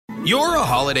You're a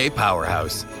holiday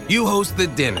powerhouse. You host the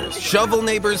dinners, shovel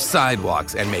neighbors'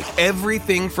 sidewalks, and make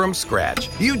everything from scratch.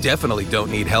 You definitely don't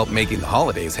need help making the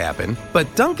holidays happen.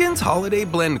 But Dunkin's Holiday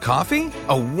Blend Coffee?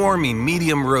 A warming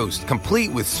medium roast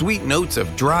complete with sweet notes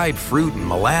of dried fruit and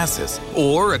molasses.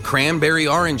 Or a cranberry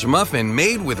orange muffin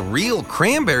made with real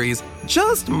cranberries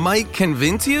just might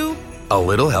convince you? A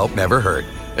little help never hurt.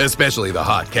 Especially the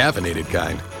hot caffeinated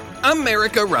kind.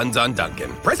 America runs on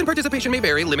Dunkin'. Price and participation may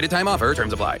vary. Limited time offer.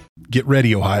 Terms apply. Get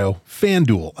ready, Ohio.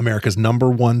 FanDuel, America's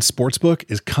 #1 sportsbook,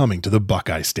 is coming to the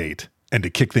Buckeye State. And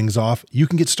to kick things off, you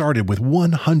can get started with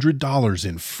 $100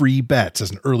 in free bets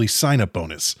as an early sign-up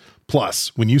bonus.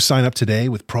 Plus, when you sign up today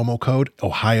with promo code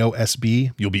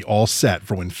OhioSB, you'll be all set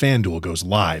for when FanDuel goes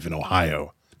live in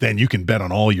Ohio. Then you can bet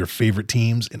on all your favorite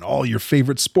teams and all your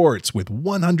favorite sports with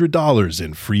 $100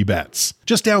 in free bets.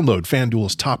 Just download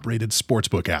FanDuel's top-rated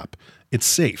sportsbook app. It's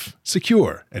safe,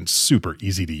 secure, and super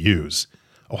easy to use.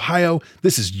 Ohio,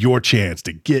 this is your chance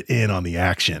to get in on the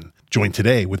action. Join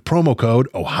today with promo code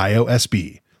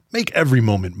OhioSB. Make every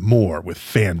moment more with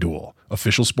FanDuel,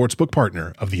 official sportsbook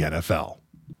partner of the NFL.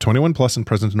 21 plus and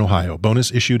present in Ohio.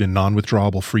 Bonus issued in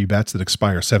non-withdrawable free bets that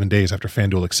expire 7 days after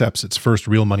FanDuel accepts its first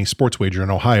real money sports wager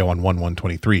in Ohio on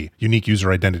 1/1/23. Unique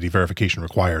user identity verification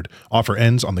required. Offer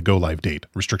ends on the go-live date.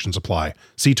 Restrictions apply.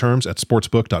 See terms at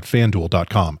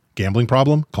sportsbook.fanduel.com. Gambling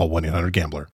problem? Call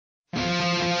 1-800-GAMBLER.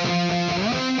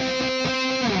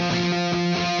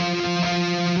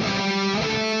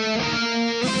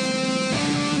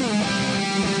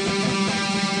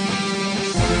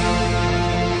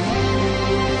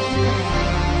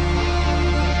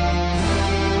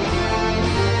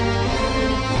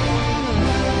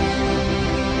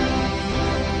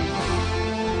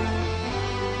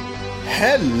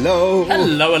 Hello.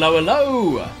 Hello, hello,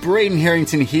 hello. Braden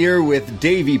Harrington here with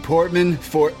Davey Portman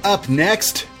for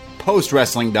upNXT,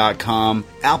 postwrestling.com,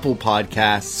 Apple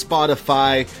Podcasts,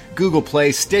 Spotify, Google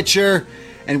Play, Stitcher,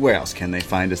 and where else can they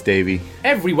find us, Davey?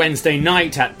 Every Wednesday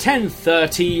night at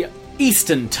 10:30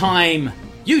 Eastern Time,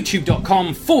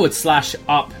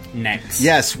 youtube.com/upNXT.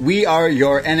 Yes, we are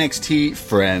your NXT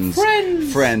friends.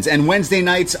 Friends. And Wednesday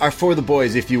nights are for the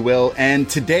boys, if you will, and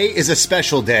today is a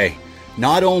special day.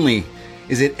 Not only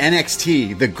is it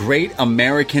NXT, the Great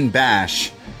American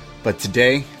Bash, but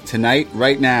tonight,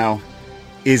 right now,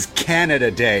 is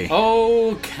Canada Day.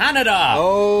 Oh, Canada!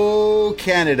 Oh,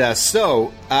 Canada.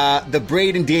 So, the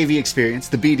Braid and Davey experience,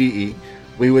 the BDE,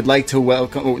 we would like to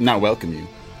not welcome you.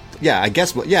 Yeah, I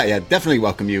guess, definitely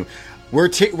welcome you. We're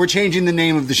changing the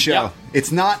name of the show. Yep.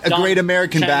 It's not a Great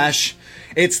American Bash.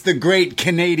 It's the Great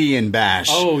Canadian Bash.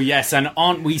 Oh, yes, and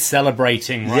aren't we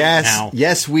celebrating now?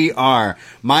 Yes, we are.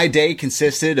 My day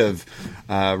consisted of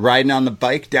riding on the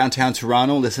bike downtown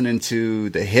Toronto, listening to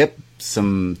The Hip,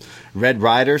 some Red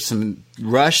Rider, some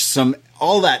Rush, some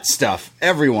all that stuff.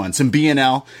 Everyone, some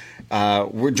B&L.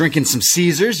 We're drinking some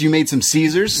Caesars. You made some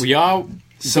Caesars. We are.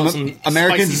 Some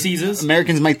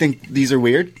Americans might think these are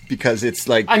weird because it's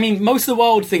like... I mean, most of the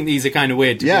world think these are kind of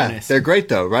weird, to be honest. They're great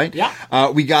though, right?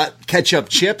 Yeah. We got ketchup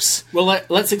chips. Well,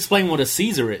 let's explain what a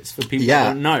Caesar is for people who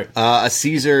don't know. A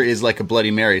Caesar is like a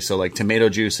Bloody Mary, so like tomato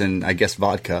juice and I guess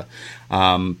vodka.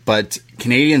 But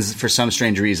Canadians, for some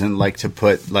strange reason, like to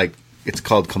put like... It's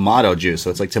called Clamato juice,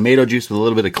 so it's like tomato juice with a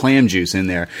little bit of clam juice in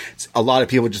there. A lot of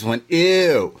people just went,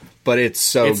 ew... But it's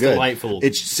so good. It's delightful.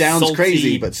 It sounds salty,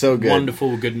 crazy, but so good.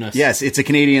 Wonderful goodness. Yes, it's a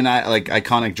Canadian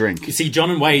iconic drink. You see, John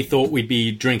and Way thought we'd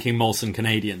be drinking Molson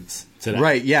Canadians today.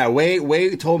 Right? Yeah.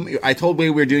 Way told me. I told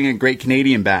Way we were doing a Great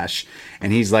Canadian Bash,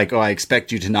 and he's like, "Oh, I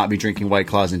expect you to not be drinking White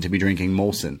Claws and to be drinking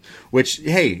Molson." Which,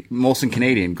 hey, Molson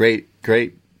Canadian, great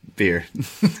beer.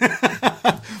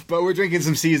 But we're drinking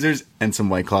some Caesars and some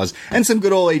White Claws and some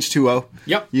good old H2O.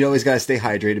 Yep. You always got to stay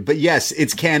hydrated. But yes,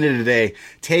 it's Canada Day.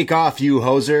 Take off, you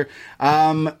hoser.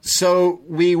 So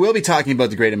we will be talking about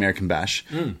the Great American Bash,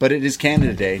 but it is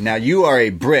Canada Day. Now, you are a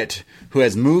Brit who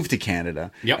has moved to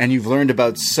Canada, and you've learned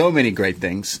about so many great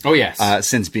things. Oh, yes.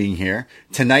 Since being here.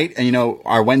 Tonight, and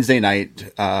our Wednesday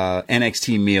night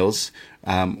NXT meals,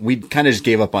 we kind of just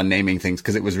gave up on naming things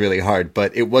because it was really hard,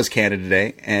 but it was Canada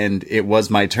Day and it was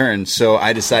my turn. So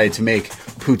I decided to make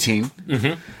poutine.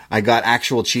 Mm-hmm. I got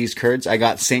actual cheese curds. I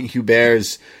got St.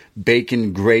 Hubert's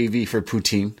bacon gravy for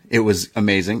poutine. It was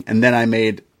amazing. And then I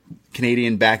made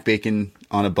Canadian back bacon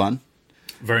on a bun.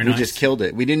 Very nice. We just killed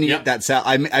it. We didn't eat that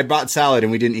salad. I brought salad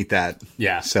and we didn't eat that.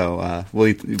 Yeah. So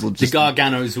we'll just... The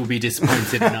Garganos will be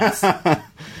disappointed in us.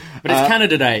 But it's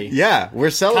Canada Day. Yeah,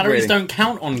 we're celebrating. Calories don't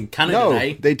count on Canada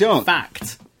Day. They don't.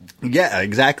 Fact. Yeah,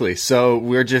 exactly. So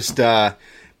we're just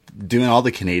doing all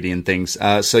the Canadian things.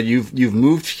 So you've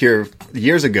moved here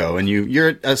years ago, and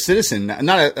you're a citizen,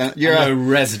 not you're a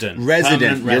resident.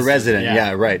 You're resident.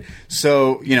 Yeah, right.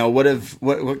 So what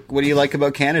do you like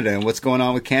about Canada, and what's going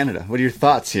on with Canada? What are your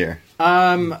thoughts here?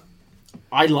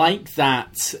 I like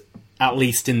that, at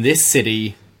least in this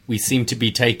city, we seem to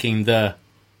be taking the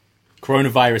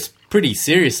coronavirus pretty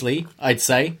seriously, I'd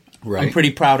say. Right. I'm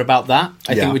pretty proud about that.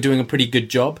 I think we're doing a pretty good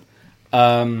job.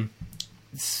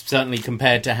 Certainly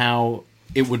compared to how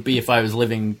it would be if I was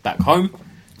living back home.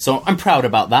 So I'm proud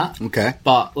about that. Okay.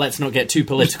 But let's not get too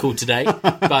political today.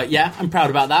 But yeah, I'm proud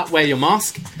about that. Wear your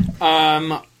mask.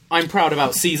 I'm proud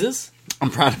about Caesars.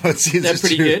 I'm proud about Caesars. They're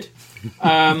pretty good.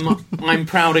 I'm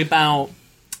proud about...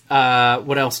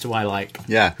 what else do I like?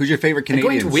 Yeah, who's your favorite Canadian?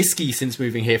 I'm going to whiskey since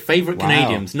moving here. Favorite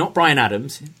Canadians, not Bryan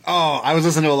Adams. Oh, I was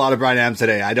listening to a lot of Bryan Adams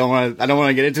today. I don't want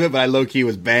to get into it, but I low key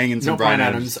was banging some Bryan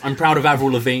Adams. I'm proud of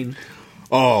Avril Lavigne.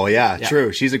 Oh yeah,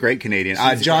 true. She's a great Canadian.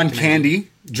 John Candy.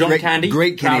 John Candy,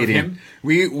 great Canadian.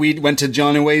 We went to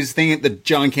John and Way's thing at the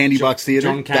John Candy Box Theater.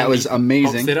 John Candy that was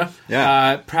amazing. Box Theater.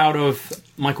 Yeah. Proud of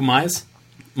Michael Myers.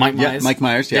 Mike Myers. Yeah, Mike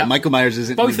Myers. Yeah, Michael Myers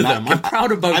isn't. Both of them. I'm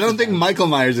proud of both. I don't think Michael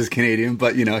Myers is Canadian,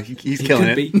 but he's killing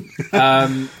it.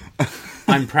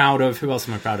 I'm proud of. Who else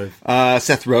am I proud of?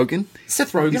 Seth Rogen.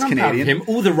 Seth Rogen. He's I'm Canadian. proud of him.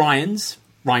 All the Ryans.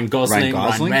 Ryan Gosling.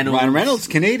 Ryan Reynolds.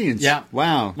 Canadians. Yeah.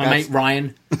 Wow. My mate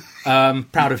Ryan.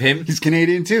 Proud of him. He's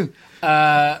Canadian too.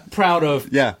 Proud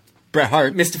of. Yeah. Bret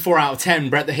Hart. Mr. 4 out of 10.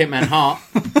 Bret the Hitman Hart.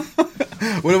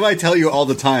 What do I tell you all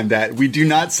the time? That we do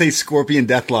not say Scorpion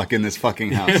Deathlock in this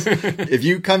fucking house. If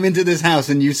you come into this house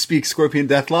and you speak Scorpion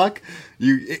Deathlock,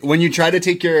 when you try to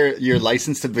take your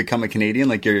license to become a Canadian,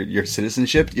 like your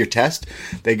citizenship, your test,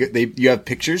 you have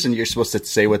pictures and you're supposed to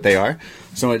say what they are.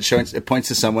 So it points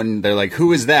to someone. They're like,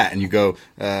 "Who is that?" And you go,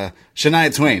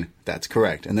 "Shania Twain." That's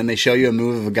correct. And then they show you a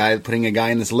move of a guy putting a guy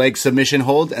in this leg submission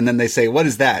hold, and then they say, "What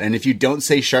is that?" And if you don't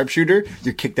say sharpshooter,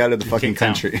 you're kicked out of the fucking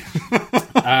country.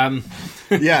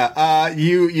 Yeah,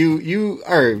 you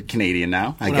are Canadian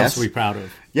now, I guess. What else are we proud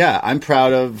of? Yeah, I'm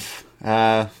proud of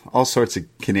all sorts of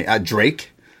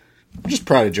Drake. I'm just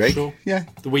proud of Drake. Sure. Yeah.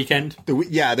 The Weeknd. The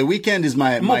Weeknd is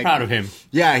my... I'm more proud of him.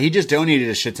 Yeah, he just donated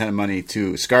a shit ton of money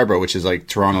to Scarborough, which is like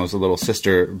Toronto's little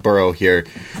sister borough here,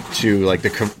 to like the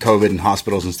COVID and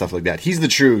hospitals and stuff like that. He's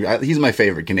he's my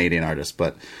favorite Canadian artist,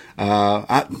 but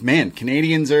man,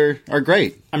 Canadians are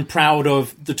great. I'm proud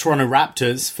of the Toronto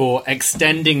Raptors for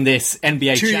extending this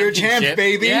NBA 2-year champs,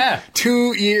 baby. Yeah.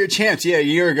 2-year champs. Yeah, a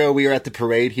year ago we were at the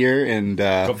parade here and...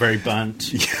 got very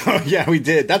burnt. Yeah, we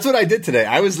did. That's what I did today.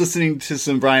 I was listening to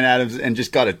some Bryan Adams and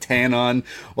just got a tan on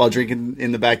while drinking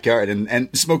in the backyard and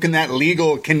smoking that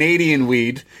legal Canadian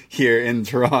weed here in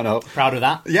Toronto. Proud of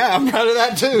that? Yeah, I'm proud of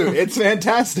that too. It's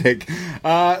fantastic.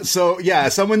 So yeah,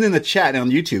 someone in the chat on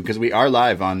YouTube, because we are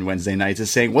live on Wednesday nights, is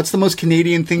saying, "What's the most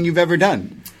Canadian thing you've ever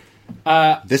done?"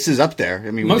 This is up there.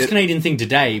 I mean, most Canadian thing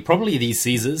today, probably these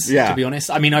Caesars, to be honest.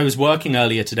 I mean, I was working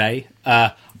earlier today.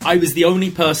 I was the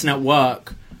only person at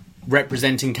work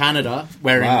representing Canada,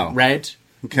 wearing red,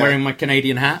 wearing my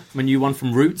Canadian hat, my new one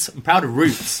from Roots. I'm proud of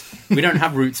Roots. We don't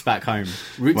have Roots back home.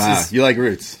 Roots you like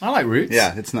Roots? I like Roots.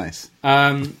 Yeah, it's nice.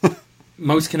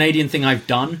 Most Canadian thing I've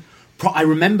done. I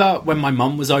remember when my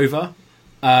mum was over.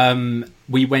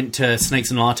 We went to Snakes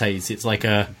and Lattes. It's like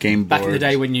a game back in the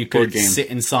day when you could game. sit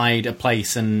inside a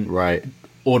place and Right.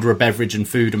 order a beverage and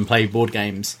food and play board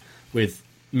games with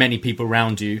many people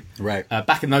around you. Right.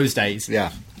 Back in those days.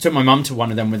 Yeah. Took my mum to one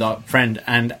of them with our friend,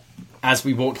 and as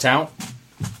we walked out,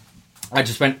 I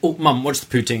just went, "Oh, Mum, watch the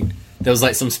poutine." There was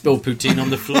like some spilled poutine on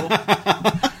the floor.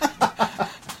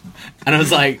 And I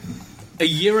was like, a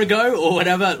year ago or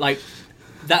whatever, like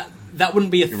that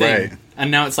wouldn't be a thing. Right. And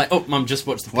now it's like, "Oh, Mum, just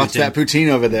watch the poutine." Watch that poutine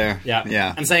over there. Yeah.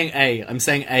 Yeah. I'm saying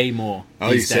A more.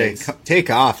 Oh, these you days. say, take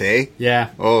off, eh? Yeah.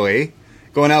 Oh, eh?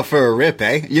 Going out for a rip,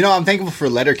 eh? You know, I'm thankful for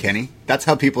Letterkenny. That's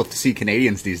how people see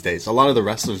Canadians these days. A lot of the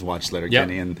wrestlers watch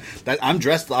Letterkenny, and I'm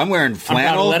wearing flannel.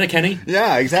 I'm proud of Letterkenny.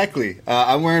 Yeah, exactly.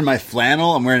 I'm wearing my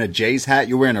flannel. I'm wearing a Jays hat.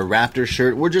 You're wearing a Raptor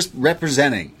shirt. We're just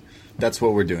representing. That's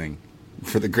what we're doing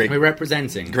for the We're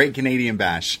representing. Great Canadian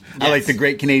Bash. Yes. I like the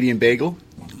Great Canadian Bagel.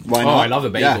 Why not? Oh, I love a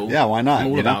bagel. Yeah, why not? I'm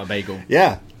all about a bagel.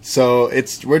 Yeah. So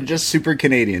we're just super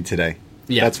Canadian today.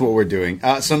 Yeah. That's what we're doing.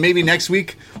 So maybe next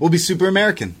week we'll be super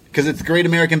American, because it's Great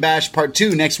American Bash Part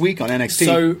 2 next week on NXT.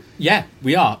 So, yeah,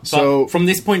 we are. But So- from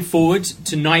this point forward,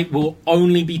 tonight we'll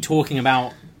only be talking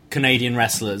about Canadian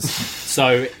wrestlers.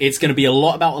 So it's going to be a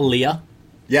lot about Aaliyah,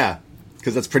 yeah,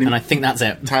 because that's pretty and I think that's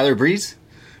it. Tyler Breeze?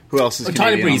 Who else is Oh,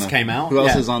 Canadian? Tyler Breeze came out. Who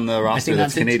else Yeah. is on the roster think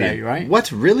that's that's it Canadian? today, right?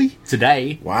 What, really?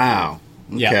 Today. Wow.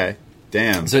 Yeah. Okay.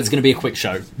 Damn. So it's going to be a quick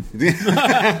show.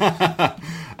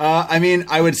 I mean,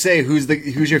 I would say who's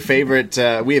your favorite?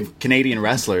 We have Canadian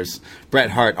wrestlers.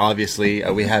 Bret Hart, obviously.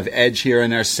 We have Edge here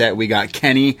in our set. We got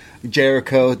Kenny,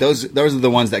 Jericho. Those are the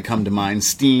ones that come to mind.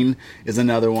 Steen is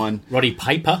another one. Roddy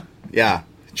Piper. Yeah,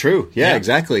 true. Yeah,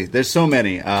 exactly. There's so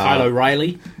many. Kyle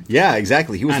O'Reilly. Yeah,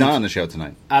 exactly. He was not on the show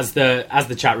tonight. As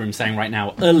the chat room's saying right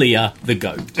now, Aaliyah the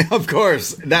GOAT. Of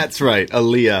course, that's right,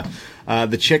 Aaliyah.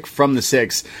 The chick from the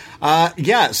Six.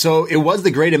 So it was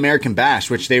the Great American Bash,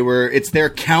 which it's their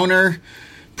counter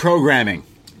programming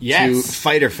to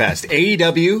Fyter Fest.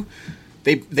 AEW,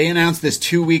 they announced this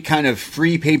 2-week kind of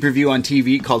free pay-per-view on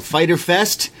TV called Fyter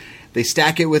Fest. They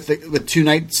stack it with 2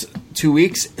 nights, 2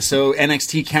 weeks. So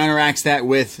NXT counteracts that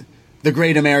with the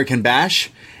Great American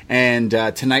Bash. And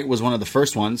tonight was one of the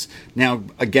first ones. Now,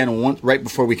 again, right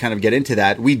before we kind of get into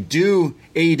that, we do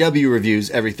AEW reviews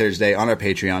every Thursday on our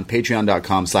Patreon,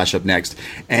 patreon.com/upNXT.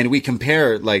 And we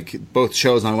compare like both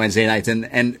shows on Wednesday nights. And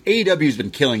AEW's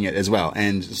been killing it as well.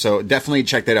 And so definitely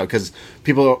check that out because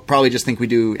people probably just think we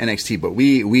do NXT, but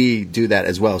we do that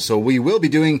as well. So we will be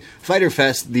doing Fyter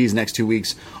Fest these next 2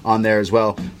 weeks on there as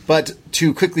well. But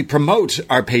to quickly promote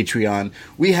our Patreon,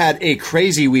 we had a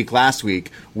crazy week last week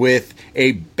with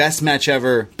a best match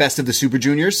ever, best of the Super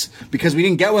Juniors. Because we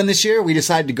didn't get one this year, we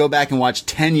decided to go back and watch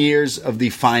 10 years of the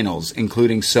finals,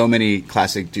 including so many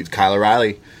classic dudes. Kyle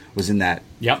O'Reilly was in that.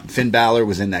 Yep. Finn Balor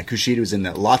was in that. Kushida was in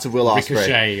that. Lots of Will Ospreay.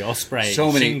 Ricochet, Ospreay,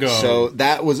 so many. Shingo. So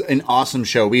that was an awesome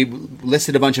show. We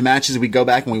listed a bunch of matches. We go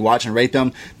back and we watch and rate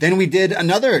them. Then we did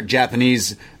another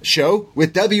Japanese show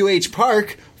with W.H.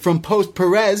 Park from Post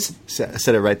Perez. I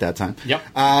said it right that time. Yep.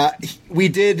 We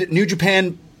did New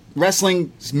Japan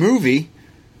Wrestling's movie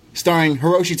starring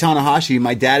Hiroshi Tanahashi.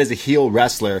 My dad is a heel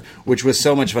wrestler, which was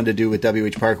so much fun to do with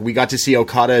W.H. Park. We got to see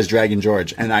Okada as Dragon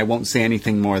George, and I won't say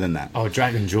anything more than that. Oh,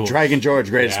 Dragon George. Dragon George,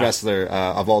 greatest wrestler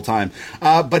of all time.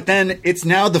 But then it's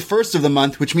now the first of the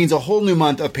month, which means a whole new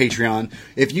month of Patreon.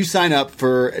 If you sign up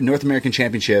for North American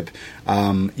Championship,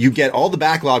 you get all the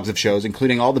backlogs of shows,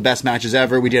 including all the best matches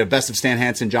ever. We did a best of Stan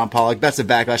Hansen, John Pollock, best of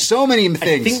Backlash, so many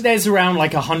things. I think there's around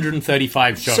like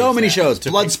 135 shows. So many shows.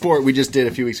 Bloodsport we just did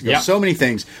a few weeks ago. Yep. So many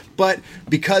things. But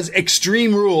because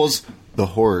Extreme Rules, the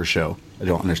horror show, I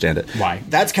don't understand it. Why?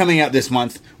 That's coming out this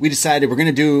month. We decided we're going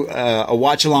to do a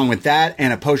watch along with that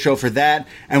and a post show for that.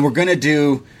 And we're going to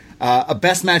do a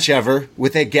best match ever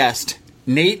with a guest,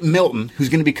 Nate Milton, who's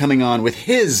going to be coming on with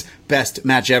his best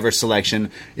match ever selection.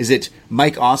 Is it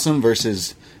Mike Awesome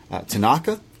versus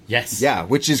Tanaka? Yes. Yeah,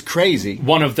 which is crazy.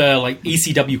 One of the like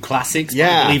ECW classics.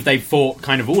 Yeah. I believe they've fought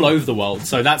kind of all over the world.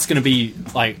 So that's going to be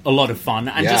like a lot of fun.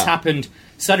 And just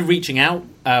started reaching out.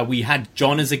 We had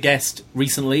John as a guest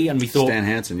recently, and we thought Stan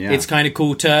Hansen, it's kind of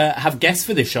cool to have guests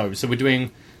for this show. So we're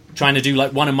trying to do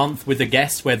like one a month with a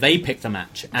guest where they pick the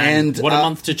match, and one a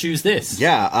month to choose this.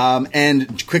 Yeah,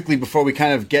 and quickly before we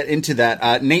kind of get into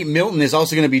that, Nate Milton is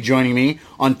also going to be joining me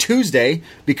on Tuesday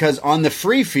because on the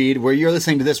free feed where you're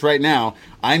listening to this right now,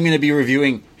 I'm going to be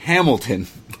reviewing Hamilton.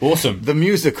 Awesome. The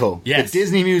musical. Yes. The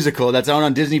Disney musical that's out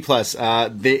on Disney+.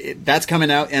 That's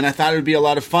coming out, and I thought it would be a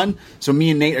lot of fun. So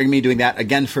me and Nate are going to be doing that,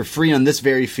 again, for free on this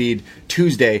very feed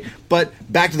Tuesday. But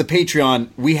back to the Patreon,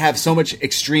 we have so much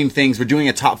extreme things. We're doing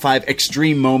a top 5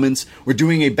 extreme moments. We're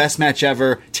doing a best match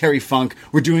ever, Terry Funk.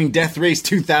 We're doing Death Race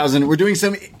 2000. We're doing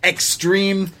some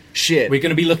extreme shit. We're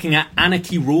going to be looking at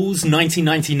Anarchy Rules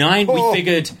 1999. We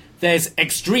figured there's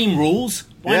extreme rules.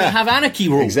 Why not have Anarchy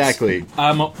Rules? Exactly.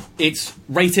 It's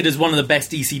rated as one of the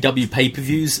best ECW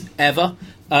pay-per-views ever.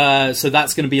 So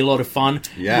that's going to be a lot of fun.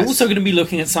 Yes. We're also going to be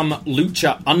looking at some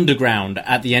Lucha Underground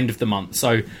at the end of the month.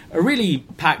 So a really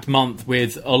packed month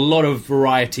with a lot of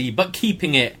variety, but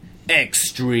keeping it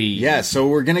extreme. Yeah, so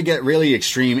we're going to get really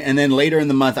extreme. And then later in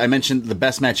the month, I mentioned the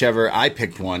best match ever. I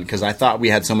picked one because I thought we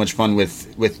had so much fun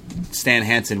with Stan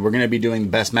Hansen. We're going to be doing the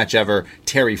best match ever,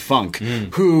 Terry Funk,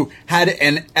 who had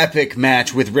an epic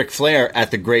match with Ric Flair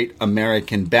at the Great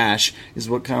American Bash, is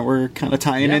what we're kind of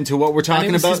tying into what we're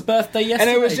talking about. And it was his birthday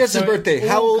yesterday. And it was just his birthday.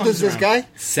 How old is this guy?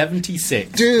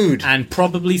 76. Dude. And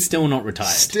probably still not retired.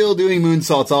 Still doing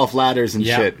moonsaults off ladders and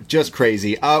shit. Just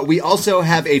crazy. We also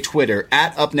have a Twitter,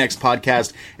 at upNXT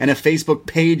Podcast, and a Facebook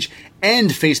page and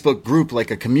Facebook group,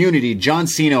 like a community. John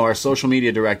Sino, our social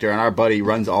media director, and our buddy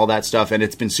runs all that stuff, and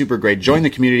it's been super great. Join the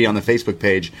community on the Facebook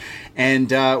page. And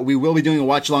we will be doing a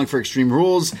watch along for Extreme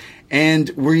Rules.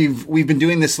 And we've been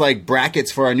doing this like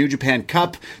brackets for our New Japan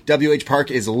Cup. W.H.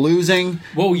 Park is losing.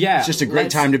 Well, yeah. It's just a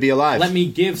great time to be alive. Let me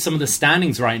give some of the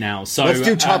standings right now. So let's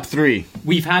do top 3.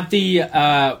 We've had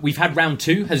round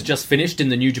 2 has just finished in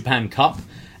the New Japan Cup,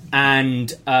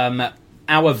 and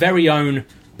our very own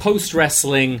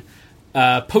post-wrestling,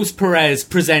 post-Perez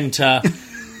presenter,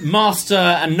 master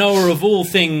and knower of all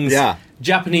things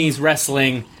Japanese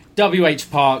wrestling, WH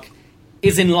Park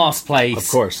is in last place. Of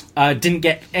course. Didn't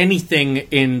get anything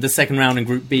in the second round in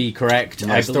Group B, correct?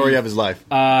 Nice story of his life.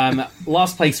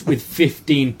 Last place with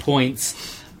 15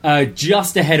 points.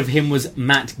 Just ahead of him was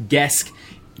Matt Gesk.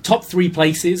 Top 3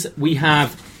 places we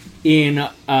have in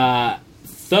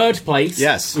third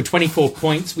place with 24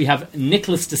 points. We have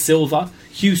Nicholas De Silva,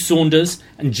 Hugh Saunders,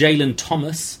 and Jalen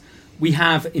Thomas. We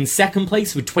have in second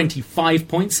place with 25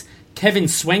 points Kevin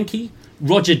Swenke,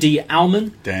 Roger D.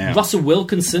 Allman, Russell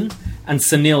Wilkinson, and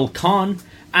Sunil Khan.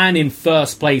 And in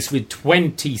first place with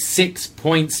 26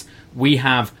 points, we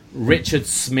have Richard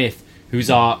Smith, who's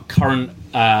our current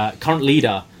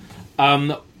leader.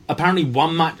 Apparently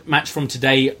one match from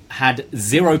today had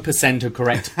 0% of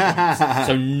correct points,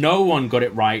 so no one got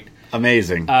it right.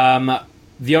 Amazing.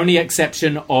 The only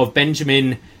exception of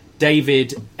Benjamin,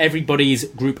 David, everybody's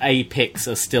Group A picks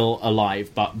are still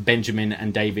alive, but Benjamin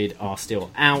and David are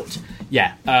still out.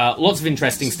 Yeah, lots of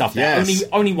interesting stuff there. Yes.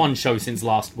 Only one show since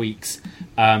last week's,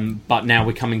 but now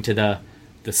we're coming to the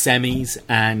semis,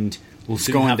 and we'll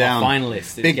soon have our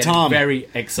finalists. It's Big Tom. Very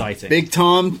exciting. Big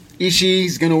Tom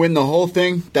Ishii's going to win the whole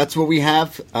thing. That's what we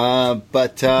have.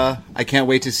 But I can't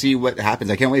wait to see what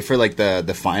happens. I can't wait for like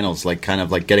the finals, like kind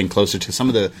of like getting closer to some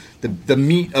of the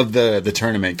meat of the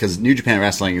tournament, because New Japan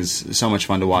Wrestling is so much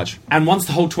fun to watch. And once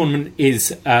the whole tournament is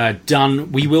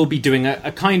done, we will be doing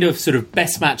a kind of sort of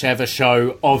best match ever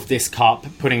show of this cup,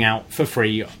 putting out for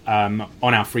free on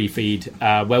our free feed,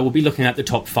 where we'll be looking at the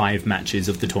top 5 matches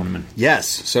of the tournament. Yes,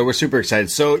 so we're super excited.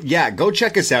 So yeah, go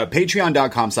check us out.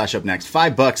 Patreon.com/upNXT.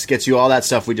 $5 gets you all that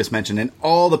stuff we just mentioned and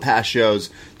all the past shows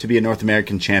to be a North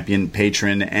American champion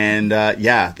patron. And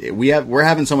we're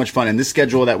having so much fun. And this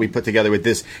schedule that we put together with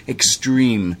this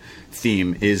extreme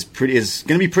theme is going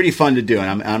to be pretty fun to do,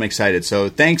 and I'm excited. So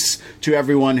thanks to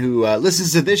everyone who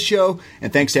listens to this show,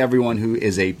 and thanks to everyone who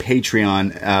is a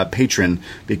Patreon patron,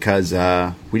 because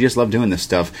we just love doing this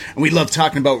stuff, and we love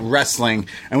talking about wrestling,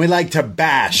 and we like to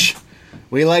bash.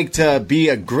 We like to be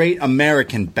a great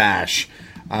American bash.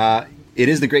 It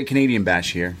is the Great Canadian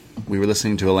Bash here. We were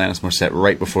listening to Alanis Morissette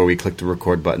right before we clicked the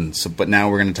record button. But now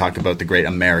we're going to talk about the Great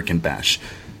American Bash.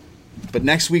 But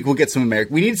next week we'll get some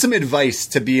American. We need some advice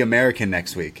to be American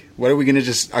next week. What are we going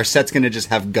to our set's going to just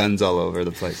have guns all over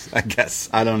the place, I guess.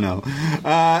 I don't know.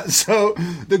 So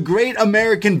the Great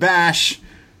American Bash,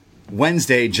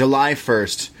 Wednesday, July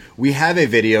 1st. We have a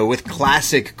video with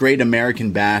classic Great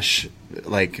American Bash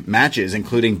like matches,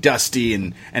 including Dusty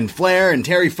and Flair and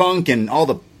Terry Funk and all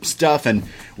the stuff, and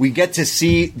we get to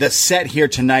see the set here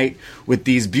tonight with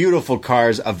these beautiful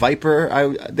cars. A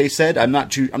Viper, they said. I'm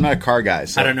not a car guy.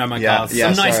 So. I don't know my cars.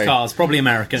 Some nice cars, probably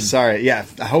American. Sorry, yeah.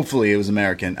 Hopefully it was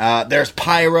American. There's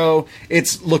pyro.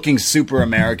 It's looking super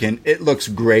American. It looks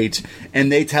great,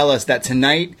 and they tell us that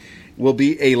tonight will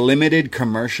be a limited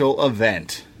commercial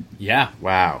event. Yeah.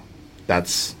 Wow.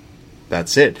 That's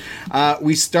it.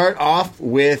 We start off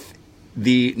with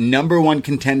the number 1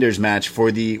 contenders match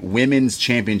for the women's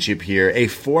championship here. A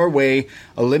 4-way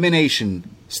elimination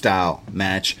style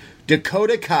match.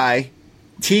 Dakota Kai,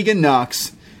 Tegan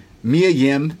Nox, Mia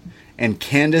Yim, and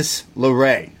Candice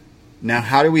LeRae. Now,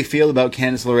 how do we feel about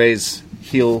Candice LeRae's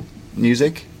heel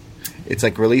music? It's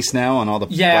like released now on all the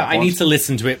platforms. I need to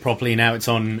listen to it properly now. It's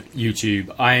on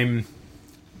YouTube. I'm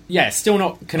still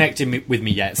not connecting with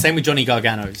me yet. Same with Johnny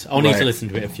Gargano's. I'll need to listen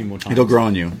to it a few more times. It'll grow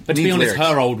on you. But to be honest,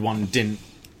 her old one didn't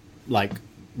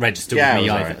register with me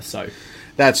either. Right. So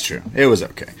that's true. It was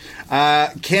okay.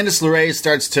 Candice LeRae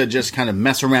starts to just kind of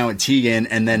mess around with Tegan,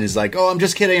 and then is like, "Oh, I'm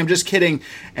just kidding."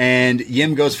 And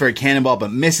Yim goes for a cannonball but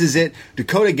misses it.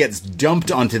 Dakota gets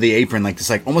dumped onto the apron like this,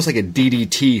 like almost like a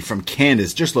DDT from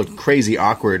Candice. Just looked crazy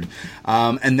awkward.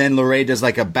 And then LeRae does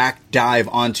like a back dive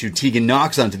onto Tegan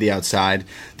Nox onto the outside.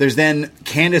 There's then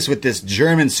Candice with this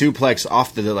German suplex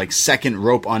off the second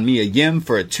rope on Mia Yim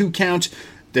for a 2 count.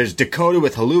 There's Dakota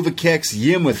with haluva kicks,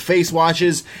 Yim with face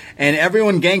washes, and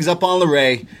everyone gangs up on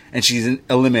LeRae, and she's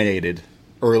eliminated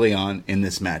early on in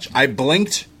this match. I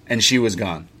blinked, and she was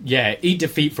gone. Yeah, eat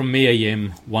defeat from Mia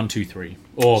Yim, 1, 2, 3.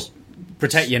 Or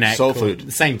protect your neck. Soul food.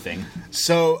 The same thing.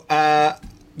 So, I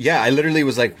literally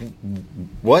was like,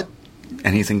 what?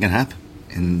 Anything can happen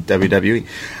in WWE.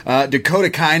 Dakota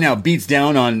Kai now beats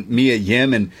down on Mia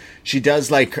Yim, and she does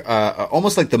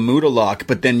almost like the Muda lock,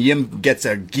 but then Yim gets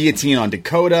a guillotine on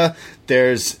Dakota.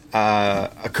 There's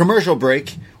a commercial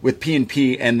break with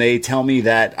P&P, and they tell me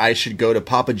that I should go to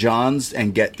Papa John's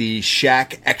and get the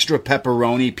Shaq extra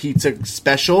pepperoni pizza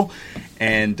special.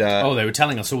 And they were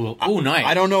telling us all night.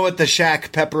 I don't know what the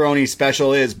Shaq pepperoni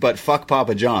special is, but fuck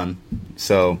Papa John.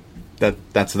 So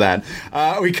that's that.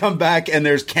 We come back, and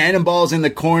there's cannonballs in the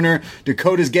corner.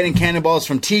 Dakota's getting cannonballs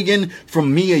from Tegan,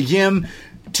 from Mia Yim.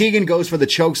 Tegan goes for the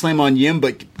chokeslam on Yim,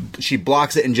 but she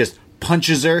blocks it and just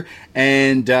punches her.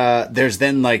 And there's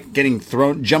then like getting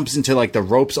thrown, jumps into like the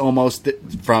ropes almost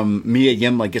from Mia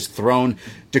Yim, like gets thrown.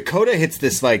 Dakota hits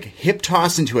this like hip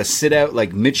toss into a sit out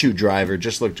like Michinoku driver,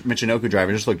 just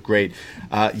looked great.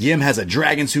 Yim has a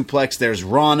dragon suplex. There's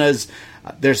Rana's.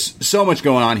 There's so much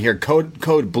going on here.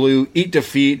 Code Blue, Eat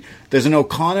Defeat. There's an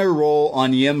O'Connor roll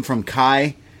on Yim from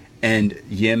Kai, and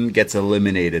Yim gets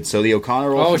eliminated. So the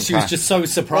O'Connor roll. Oh, she was just so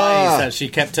surprised that she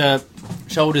kept her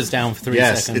shoulders down for 3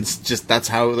 seconds. Yes, it's just that's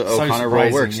how the O'Connor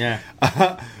roll works. Yeah.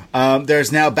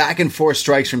 There's now back and forth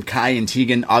strikes from Kai and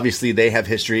Tegan. Obviously, they have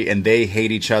history and they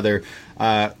hate each other.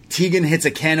 Tegan hits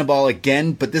a cannonball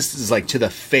again, but this is like to the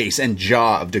face and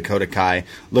jaw of Dakota Kai.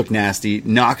 Look nasty.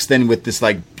 Knocks then with this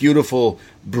like beautiful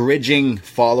bridging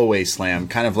fall-away slam,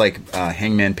 kind of like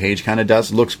Hangman Page kind of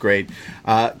does. Looks great.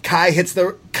 Kai hits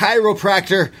the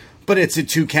chiropractor, but it's a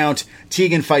 2 count.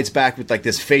 Tegan fights back with like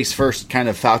this face-first kind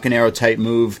of Falcon Arrow type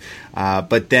move.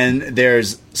 But then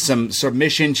there's some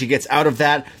submission. She gets out of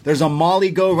that. There's a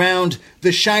Molly go round.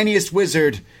 The shiniest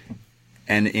wizard.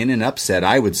 And in an upset,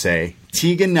 I would say,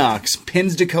 Tegan Nox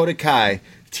pins Dakota Kai.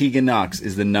 Tegan Nox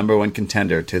is the #1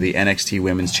 contender to the NXT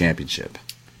Women's Championship.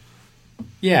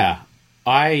 Yeah,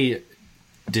 I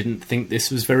didn't think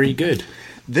this was very good.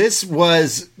 This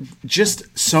was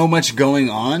just so much going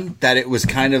on that it was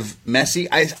kind of messy.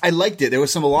 I liked it. There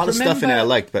was a lot of stuff in it I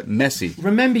liked, but messy.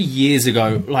 Remember years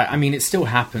ago, it still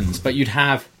happens, but you'd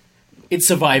have it's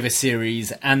Survivor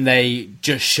Series and they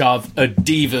just shove a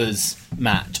Divas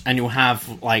match and you'll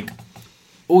have like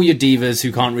all your divas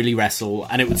who can't really wrestle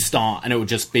and it would start and it would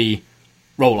just be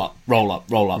roll up, roll up,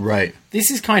 roll up. Right. This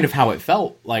is kind of how it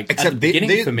felt like except at the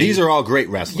beginning for me. These are all great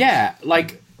wrestlers. Yeah,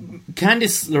 like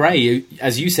Candice LeRae,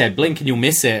 as you said, blink and you'll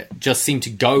miss it, just seemed to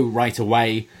go right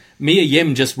away. Mia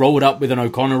Yim just rolled up with an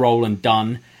O'Connor roll and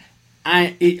done.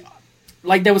 And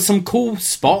there was some cool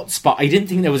spots, but I didn't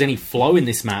think there was any flow in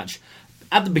this match.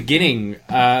 At the beginning,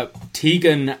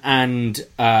 Tegan and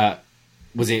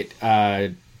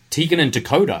Tegan and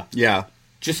Dakota? Yeah.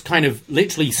 Just kind of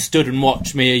literally stood and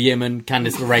watched Mia Yim and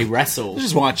Candice LeRae wrestle.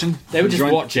 Just watching. They were just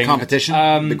watching.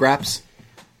 Competition, the graps.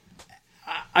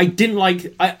 I didn't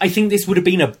like... I think this would have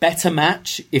been a better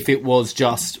match if it was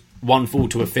just one fall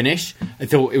to a finish. I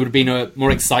thought it would have been a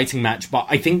more exciting match, but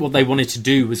I think what they wanted to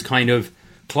do was kind of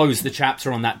close the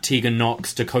chapter on that Tegan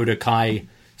Nox, Dakota Kai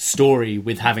story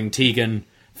with having Tegan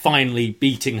finally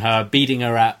beating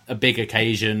her at a big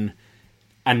occasion,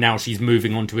 and now she's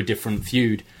moving on to a different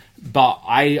feud. But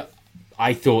I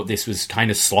thought this was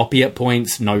kind of sloppy at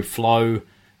points, no flow,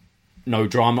 no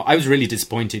drama. I was really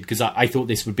disappointed because I thought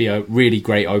this would be a really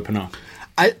great opener.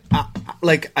 I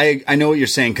know what you're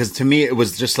saying, because to me it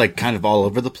was just like kind of all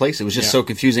over the place. It was just so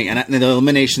confusing, and the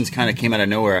eliminations kind of came out of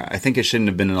nowhere. I think it shouldn't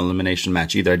have been an elimination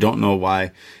match either. I don't know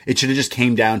why. It should have just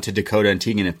came down to Dakota and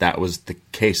Tegan if that was the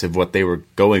case of what they were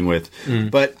going with.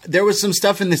 But there was some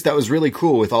stuff in this that was really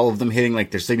cool, with all of them hitting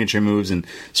like their signature moves and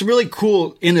some really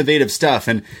cool, innovative stuff.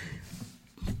 And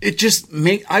it just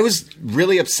I was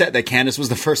really upset that Candice was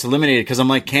the first eliminated, because I'm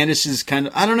like, Candice is kind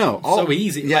of, I don't know. So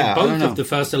easy. Yeah, like both of the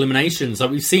first eliminations.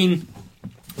 Like we've seen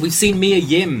Mia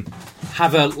Yim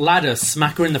have a ladder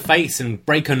smack her in the face and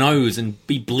break her nose and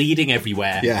be bleeding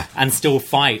everywhere. Yeah. And still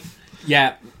fight.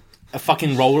 Yeah. A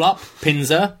fucking roll up pins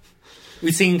her.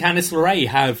 We've seen Candice LeRae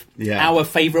have our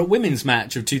favourite women's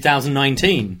match of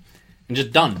 2019 and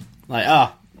just done.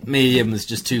 Like, Mia Yim was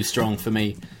just too strong for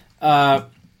me.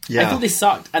 I thought this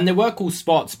sucked, and there were cool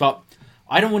spots, but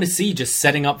I don't want to see just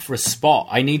setting up for a spot.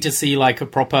 I need to see like a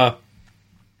proper,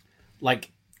 like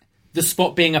the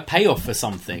spot being a payoff for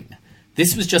something.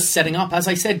 This was just setting up. As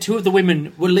I said, 2 of the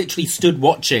women were literally stood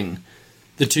watching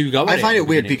the 2 go. I find it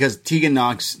weird because Tegan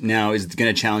Nox now is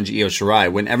going to challenge Io Shirai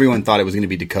when everyone thought it was going to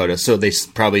be Dakota, so they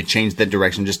probably changed that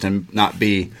direction just to not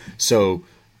be so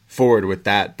forward with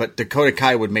that. But Dakota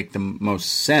Kai would make the most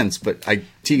sense, but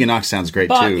Tegan Nox sounds great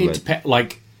too.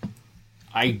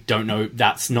 I don't know.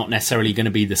 That's not necessarily going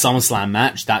to be the SummerSlam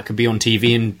match. That could be on TV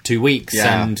in 2 weeks,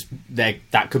 and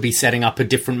that could be setting up a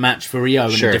different match for Io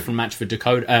and a different match for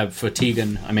Dakota, for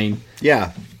Tegan. I mean,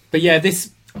 but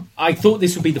I thought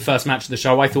this would be the first match of the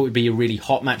show. I thought it would be a really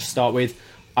hot match to start with.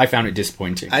 I found it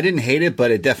disappointing. I didn't hate it,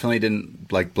 but it definitely didn't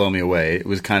blow me away. It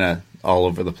was kind of all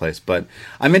over the place. But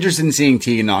I'm interested in seeing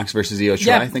Tegan Nox versus Io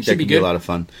Shirai. I think that could be a lot of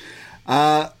fun.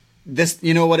 This,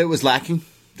 you know what it was lacking?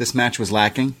 This match was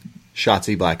lacking.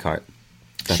 Shotzi Blackheart.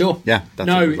 Sure. Yeah.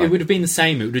 It would have been the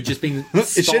same. It would have just been...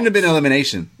 It shouldn't have been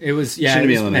elimination. It was, shouldn't have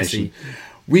been elimination. Messy.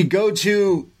 We go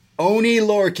to Oney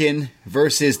Lorcan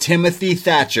versus Timothy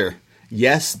Thatcher.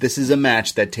 Yes, this is a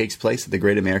match that takes place at the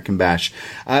Great American Bash.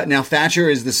 Now, Thatcher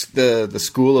is the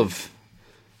school of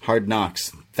hard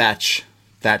knocks. Thatch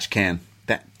can.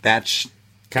 Thatch.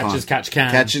 Catch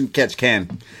can. Catch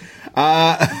can.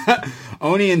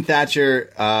 Oney and Thatcher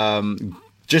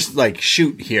just like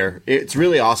shoot here. It's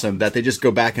really awesome that they just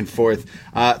go back and forth.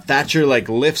 Thatcher like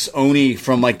lifts Oney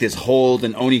from like this hold,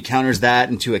 and Oney counters that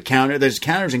into a counter. There's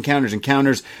counters and counters and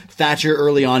counters. Thatcher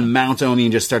early on mounts Oney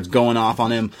and just starts going off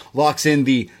on him. Locks in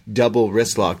the double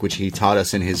wrist lock, which he taught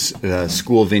us in his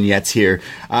school vignettes here.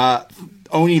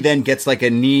 Oney then gets like a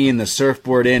knee and the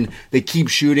surfboard in. They keep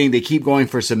shooting. They keep going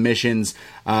for submissions.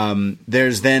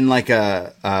 There's then like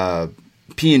a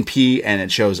P&P, and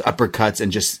it shows uppercuts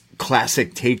and just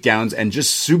classic takedowns and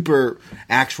just super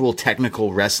actual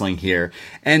technical wrestling here.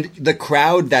 And the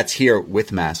crowd that's here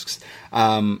with masks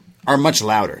are much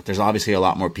louder. There's obviously a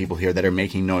lot more people here that are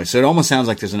making noise. So it almost sounds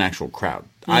like there's an actual crowd.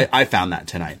 I found that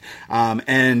tonight.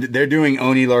 And they're doing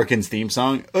Oney Lorcan's theme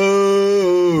song.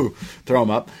 Oh, throw him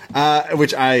up,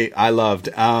 which I loved.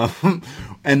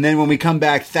 And then when we come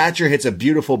back, Thatcher hits a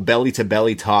beautiful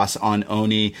belly-to-belly toss on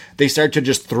Oney. They start to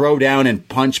just throw down and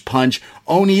punch.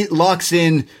 Oney locks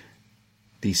in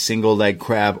the single leg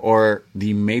crab, or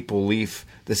the maple leaf.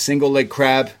 The single leg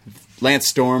crab, Lance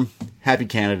Storm, happy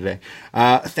Canada Day.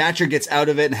 Thatcher gets out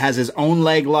of it and has his own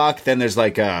leg lock. Then there's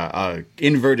like a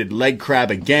inverted leg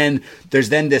crab again. There's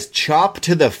then this chop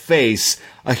to the face,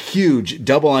 a huge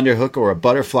double underhook or a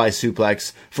butterfly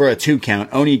suplex for a 2 count.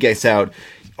 Oney gets out.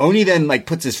 Oney then like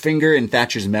puts his finger in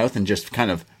Thatcher's mouth and just kind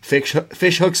of fish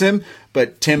hooks him,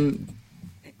 but Tim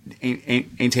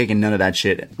ain't taking none of that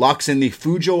shit. Locks in the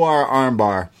Fujiwara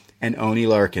armbar, and Oney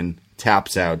Lorcan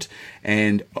taps out.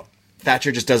 And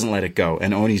Thatcher just doesn't let it go.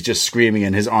 And Oney's just screaming,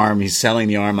 and he's selling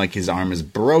the arm like his arm is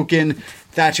broken.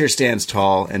 Thatcher stands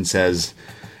tall and says,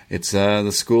 it's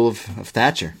the school of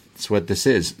Thatcher. That's what this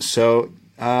is. So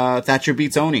Thatcher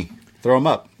beats Oney. Throw him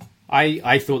up.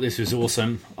 I thought this was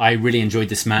awesome. I really enjoyed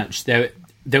this match. There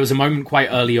was a moment quite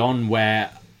early on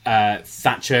where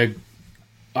Thatcher...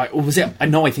 or was it?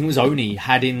 No, I think it was Oney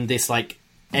had in this like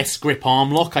S-grip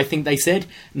arm lock, I think they said,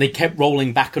 and they kept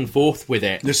rolling back and forth with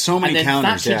it. There's so many counters. And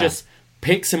then Thatcher just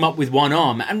picks him up with one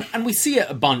arm, and we see it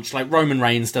a bunch. Like Roman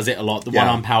Reigns does it a lot, the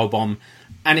one-arm powerbomb,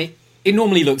 and it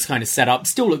normally looks kind of set up,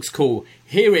 still looks cool.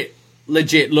 Here it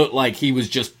legit looked like he was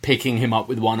just picking him up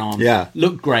with one arm. Yeah,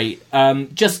 looked great.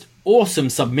 Just awesome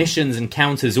submissions and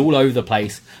counters all over the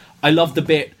place. I love the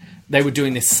bit they were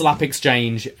doing this slap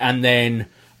exchange, and then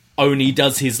Oney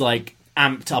does his like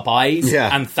amped up eyes,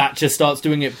 and Thatcher starts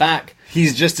doing it back.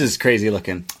 He's just as crazy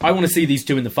looking. I want to see these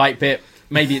two in the fight pit.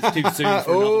 Maybe it's too soon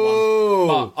for another one.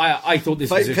 But I thought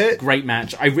this was a great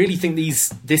match. I really think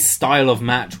this style of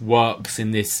match works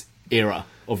in this era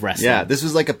of wrestling. Yeah, this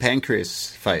was like a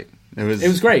pancreas fight. It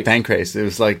was great. Pancreas. It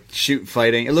was like shoot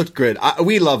fighting. It looked good.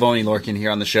 We love Oney Lorcan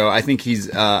here on the show. I think he's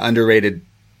underrated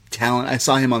talent. I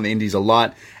saw him on the indies a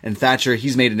lot, and Thatcher,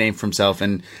 he's made a name for himself,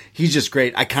 and he's just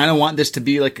great. I kind of want this to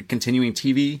be like a continuing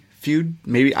TV feud.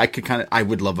 Maybe I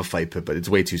would love a fight pit, but it's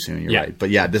way too soon. You're right. But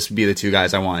yeah, this would be the two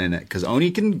guys I want in it, because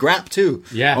Oney can grap too.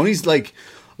 Yeah. Oney's like...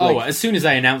 as soon as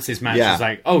they announced this match, I was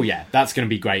like, oh yeah, that's going to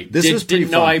be great. This was pretty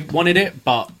didn't know I wanted it,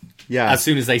 but yeah, as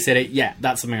soon as they said it,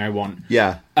 that's something I want.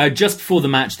 Yeah. Just before the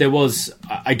match, there was,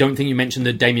 I don't think you mentioned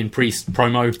the Damian Priest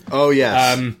promo. Oh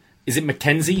yes. Is it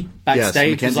Mackenzie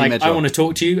backstage? Yes, was like, Mitchell. I want to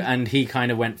talk to you, and he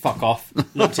kind of went fuck off,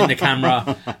 looked in the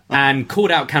camera, and called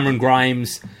out Cameron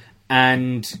Grimes,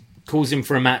 and calls him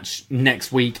for a match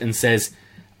next week, and says,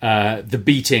 the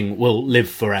beating will live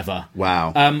forever.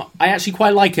 Wow. I actually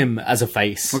quite like him as a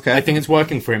face. Okay. I think it's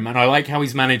working for him, and I like how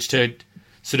he's managed to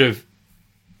sort of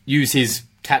use his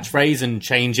catchphrase and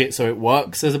change it so it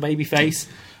works as a baby face.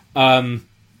 But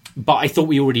I thought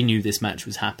we already knew this match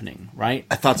was happening, right?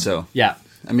 I thought so. Yeah.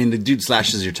 I mean, the dude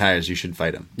slashes your tires. You should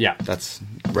fight him. Yeah, that's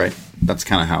right. That's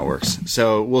kind of how it works.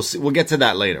 So we'll see, we'll get to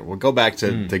that later. We'll go back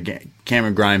to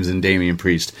Cameron Grimes and Damian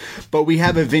Priest. But we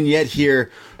have a vignette here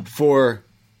for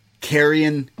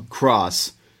Karrion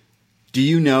Kross. Do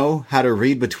you know how to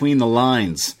read between the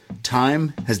lines?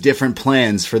 Time has different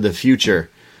plans for the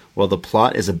future. Well, the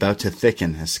plot is about to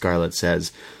thicken, as Scarlett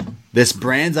says. This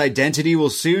brand's identity will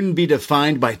soon be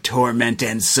defined by torment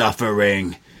and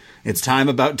suffering. It's never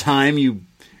about time.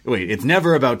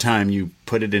 You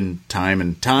put it in time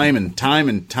and time and time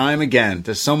and time again.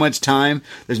 There's so much time.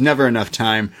 There's never enough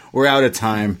time. We're out of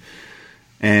time.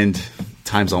 And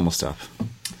time's almost up.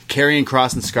 Karrion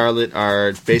Kross and Scarlett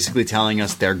are basically telling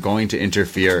us they're going to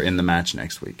interfere in the match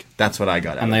next week. That's what I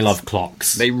got out of it. And they love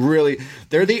clocks.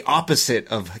 They're the opposite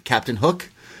of Captain Hook,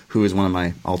 who is one of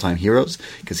my all-time heroes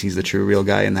because he's the true real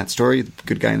guy in that story, the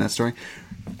good guy in that story.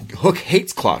 Hook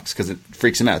hates clocks because it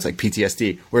freaks him out. It's like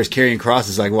PTSD. Whereas Karrion Kross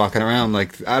is like walking around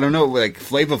like, I don't know, like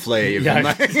Flava Flav. Yeah,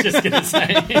 I was just going to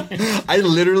say. I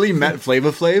literally met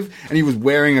Flava Flav and he was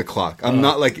wearing a clock. I'm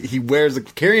not like, he wears a...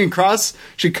 Karrion Kross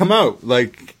should come out.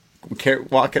 Like,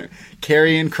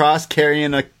 Karrion Kross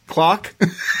carrying a clock.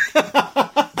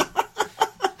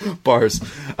 Bars.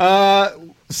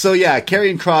 So yeah,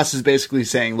 Karrion Kross is basically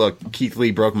saying, look, Keith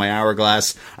Lee broke my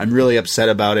hourglass. I'm really upset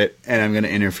about it, and I'm going to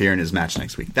interfere in his match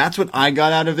next week. That's what I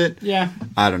got out of it. Yeah.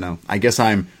 I don't know. I guess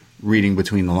I'm reading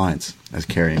between the lines, as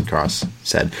Karrion Kross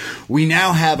said. We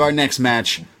now have our next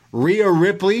match, Rhea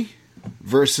Ripley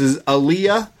versus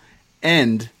Aaliyah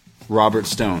and Robert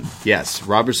Stone. Yes,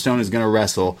 Robert Stone is going to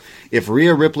wrestle. If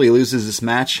Rhea Ripley loses this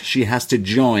match, she has to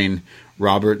join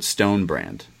Robert Stone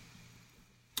brand.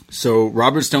 So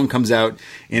Robert Stone comes out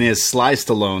in his Sly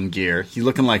Stallone gear. He's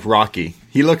looking like Rocky.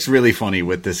 He looks really funny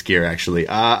with this gear, actually.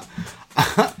 I've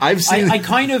seen...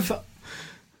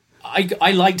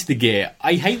 I liked the gear.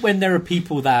 I hate when there are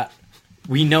people that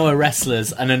we know are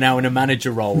wrestlers and are now in a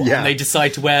manager role, and they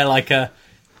decide to wear like a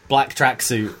black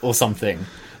tracksuit or something.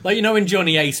 Like, you know, when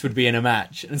Johnny Ace would be in a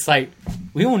match, and it's like,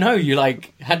 we all know you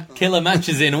like had killer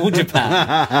matches in All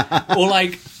Japan, or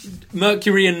like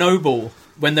Mercury and Noble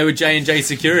when they were J&J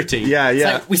Security. Yeah.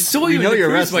 Like, we saw you in the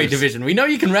Cruiserweight division. We know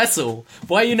you can wrestle.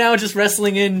 Why are you now just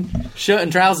wrestling in shirt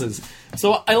and trousers?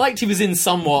 So I liked he was in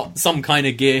some kind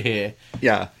of gear here.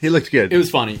 Yeah, he looked good. It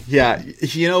was funny. Yeah,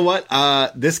 you know what?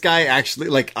 This guy actually,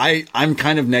 like, I'm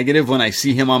kind of negative when I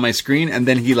see him on my screen, and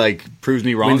then he, like, proves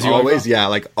me wrong always. Yeah,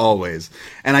 like, always.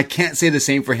 And I can't say the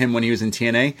same for him when he was in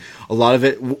TNA. A lot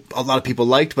of people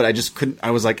liked, but I just couldn't,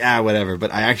 I was like, whatever.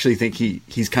 But I actually think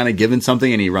he's kind of given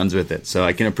something, and he runs with it, so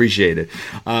I can appreciate it.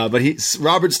 But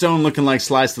Robert Stone looking like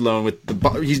Sly Stallone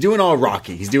with he's doing all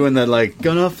Rocky. He's doing the, like,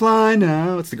 gonna fly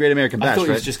now. It's the Great American Bash, I thought he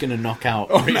right? was just gonna knock out.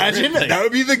 Oh, imagine that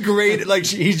would be the great. Like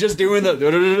he's just doing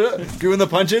the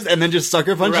punches and then just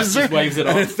sucker punches her. Just waves it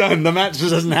off. And it's done. The match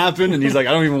just doesn't happen, and he's like,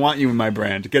 "I don't even want you in my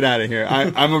brand. Get out of here.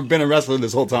 I've been a wrestler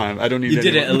this whole time. I don't need." You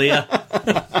did it,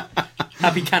 Aaliyah.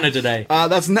 Happy Canada Day.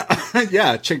 That's not.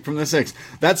 Yeah, chick from the 6.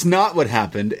 That's not what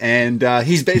happened, and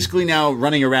he's basically now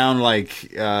running around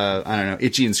like I don't know,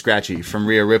 Itchy and Scratchy from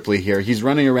Rhea Ripley here. He's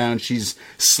running around. She's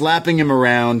slapping him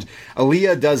around.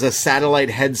 Aaliyah does a satellite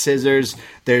head scissors.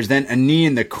 There's then a knee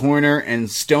in the corner, and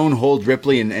Stone holds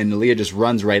Ripley, and Aaliyah just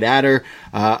runs right at her.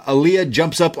 Aaliyah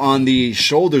jumps up on the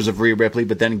shoulders of Rhea Ripley,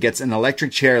 but then gets an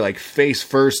electric chair, like face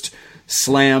first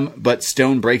slam, but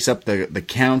Stone breaks up the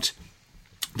count.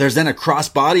 There's then a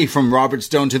crossbody from Robert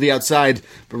Stone to the outside,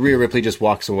 but Rhea Ripley just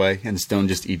walks away, and Stone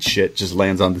just eats shit, just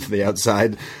lands onto the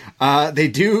outside. They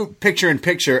do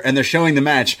picture-in-picture, and they're showing the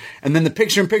match, and then the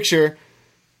picture-in-picture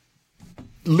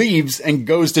leaves and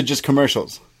goes to just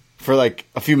commercials for like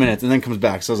a few minutes, and then comes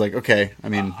back. So I was like, okay,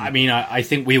 I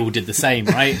think we all did the same,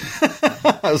 right?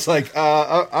 I was like,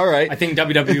 all right. I think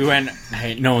WWE went,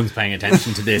 hey, no one's paying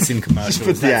attention to this in commercials.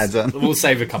 Put the ads on. We'll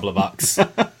save a couple of bucks.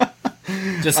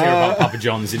 Just hear about Papa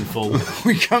John's in full.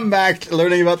 We come back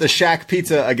learning about the Shack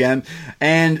Pizza again,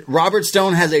 and Robert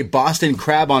Stone has a Boston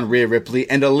Crab on Rhea Ripley,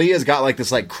 and Aaliyah's got like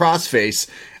this like crossface,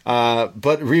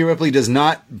 but Rhea Ripley does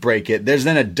not break it. There's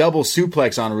then a double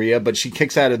suplex on Rhea, but she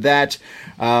kicks out of that.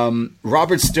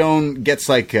 Robert Stone gets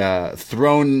like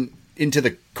thrown into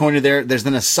the corner there. There's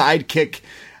then a side kick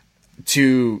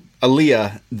to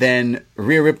Aaliyah. Then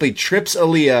Rhea Ripley trips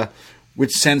Aaliyah,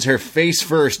 which sends her face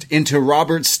first into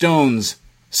Robert Stone's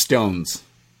stones.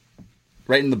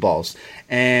 Right in the balls.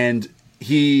 And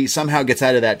he somehow gets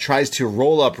out of that, tries to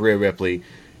roll up Rhea Ripley.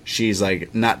 She's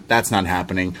like, that's not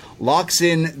happening. Locks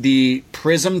in the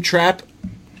prism trap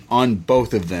on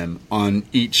both of them, on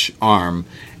each arm.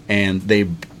 And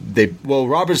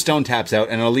Robert Stone taps out,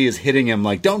 and Aaliyah's hitting him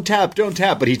like, don't tap,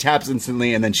 but he taps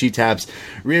instantly, and then she taps.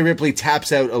 Rhea Ripley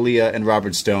taps out Aaliyah and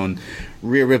Robert Stone.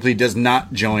 Rhea Ripley does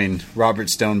not join Robert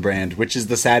Stone brand, which is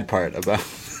the sad part about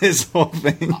this whole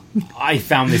thing. I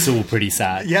found this all pretty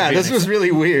sad. Yeah, this was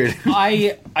really weird.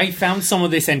 I found some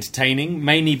of this entertaining,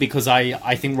 mainly because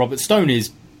I think Robert Stone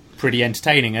is pretty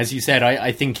entertaining. As you said,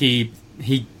 I think he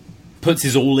puts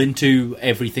his all into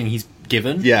everything he's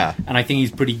given. Yeah. And I think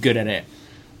he's pretty good at it.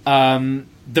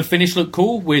 The finish looked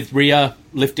cool with Rhea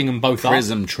lifting them both up.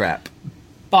 Prism trap.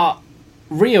 But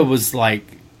Rhea was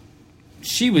like,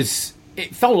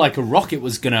 it felt like a rocket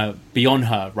was going to be on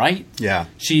her, right? Yeah.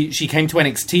 She came to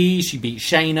NXT, she beat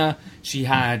Shayna, she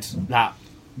had that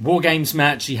War Games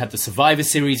match, she had the Survivor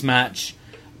Series match,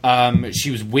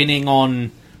 she was winning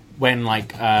on when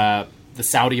like the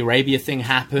Saudi Arabia thing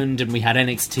happened and we had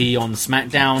NXT on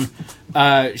SmackDown.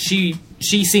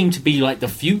 she seemed to be like the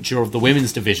future of the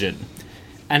women's division.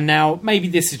 And now, maybe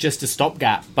this is just a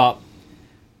stopgap, but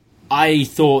I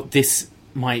thought this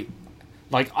might...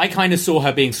 Like, I kind of saw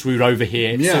her being screwed over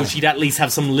here, so she'd at least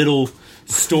have some little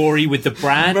story with the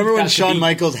brand. Remember when Shawn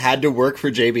Michaels had to work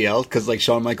for JBL because, like,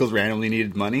 Shawn Michaels randomly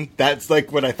needed money? That's,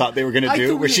 like, what I thought they were going to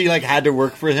do, where she, like, had to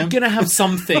work for him. Going to have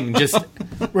something, just...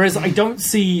 Whereas I don't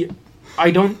see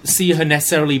her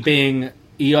necessarily being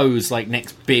EO's, like,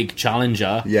 next big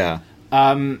challenger. Yeah.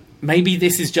 Maybe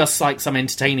this is just like some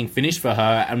entertaining finish for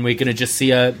her, and we're going to just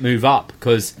see her move up,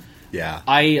 because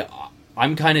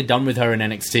I'm kind of done with her in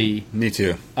NXT. Me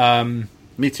too.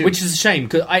 Me too. Which is a shame,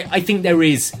 because I think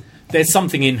there's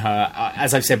something in her.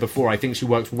 As I've said before, I think she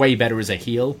works way better as a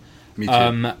heel. Me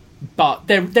too. But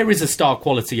there is a star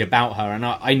quality about her, and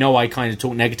I know I kind of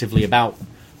talk negatively about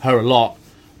her a lot,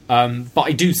 but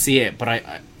I do see it. But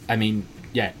I mean...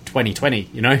 Yeah, 2020,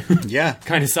 you know? Yeah.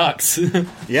 Kind of sucks.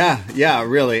 yeah,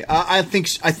 really. I think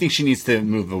she needs to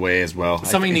move away as well.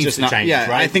 Something needs to change, right?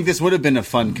 I think this would have been a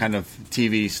fun kind of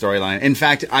TV storyline. In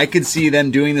fact, I could see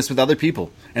them doing this with other people,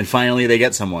 and finally they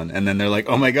get someone, and then they're like,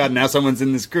 oh my god, now someone's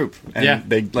in this group. And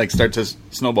they like start to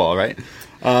snowball, right?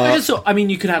 I just thought,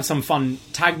 you could have some fun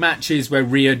tag matches where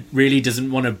Rhea really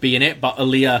doesn't want to be in it, but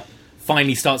Aaliyah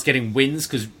finally starts getting wins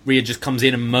because Rhea just comes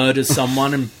in and murders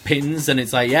someone and pins, and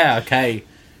it's like, yeah, okay.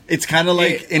 It's kind of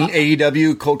like in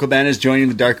AEW, Colt Cabana's joining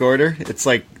the Dark Order. It's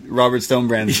like Robert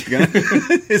Stonebrand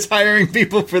is hiring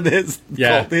people for this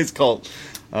cult.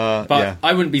 But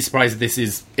I wouldn't be surprised if this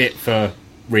is it for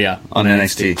Rhea on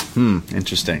NXT.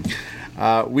 Interesting.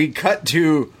 We cut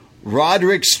to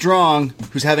Roderick Strong,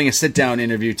 who's having a sit-down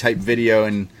interview type video,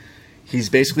 and he's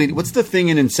basically... What's the thing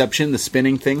in Inception? The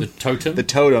spinning thing? The totem? The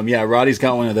totem, yeah. Roddy's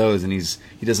got one of those, and he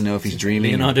doesn't know if he's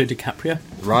dreaming. Leonardo DiCaprio?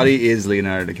 Roddy is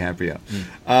Leonardo DiCaprio.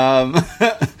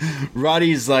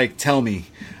 Roddy's like, tell me,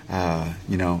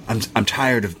 I'm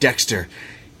tired of Dexter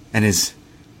and his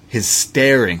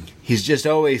staring. He's just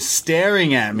always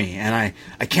staring at me, and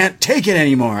I can't take it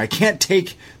anymore. I can't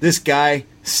take this guy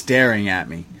staring at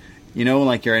me. You know,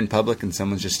 like you're in public and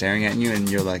someone's just staring at you, and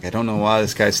you're like, I don't know why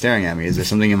this guy's staring at me. Is there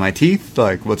something in my teeth?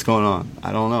 Like, what's going on?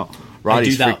 I don't know.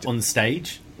 Roddy's I do that on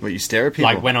stage. What, you stare at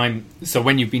people? Like when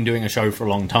you've been doing a show for a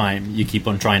long time, you keep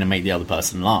on trying to make the other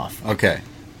person laugh. Okay.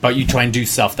 But you try and do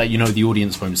stuff that you know the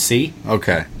audience won't see.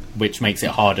 Okay. Which makes it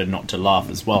harder not to laugh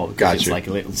as well, because Gotcha. It's like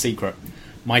a little secret.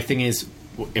 My thing is,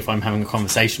 if I'm having a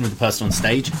conversation with the person on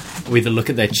stage, I'll either look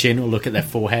at their chin or look at their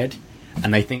forehead,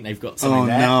 and they think they've got something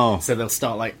there. No. So they'll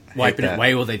start like wiping it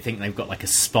away, or they think they've got like a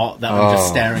spot that I'm just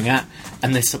staring at,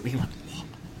 and there's something like,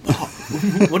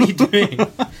 what are you doing?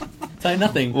 Say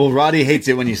nothing. Well, Roddy hates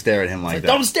it when you stare at him like that.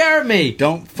 Don't stare at me!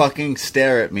 Don't fucking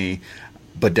stare at me.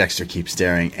 But Dexter keeps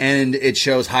staring, and it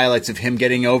shows highlights of him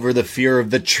getting over the fear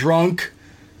of the trunk.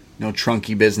 No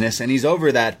trunky business, and he's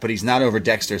over that, but he's not over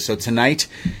Dexter. So tonight,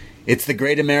 it's the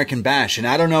Great American Bash, and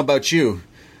I don't know about you,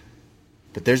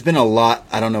 but there's been a lot,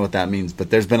 I don't know what that means, but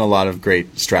there's been a lot of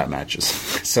great strap matches.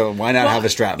 So why not have a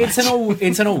strap match?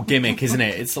 It's an old gimmick, isn't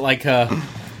it? It's like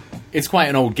it's quite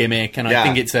an old gimmick, and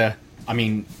I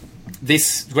think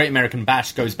this Great American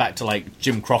Bash goes back to like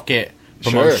Jim Crockett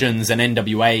Promotions and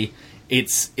NWA.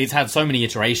 It's had so many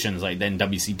iterations, like then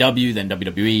WCW, then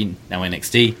WWE, now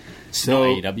NXT, so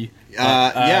AEW.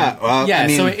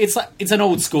 So it's an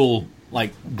old school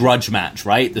like grudge match,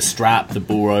 right? The strap, the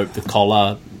bull rope, the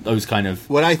collar, those kind of.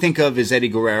 What I think of is Eddie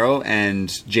Guerrero and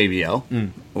JBL.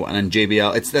 And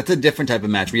JBL, that's a different type of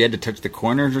match where you had to touch the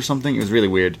corners or something. It was really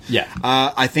weird. Yeah.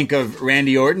 I think of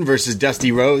Randy Orton versus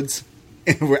Dusty Rhodes.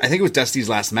 I think it was Dusty's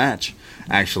last match,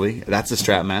 actually. That's a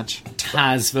strap match.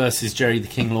 Taz versus Jerry the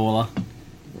King Lawler.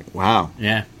 Wow.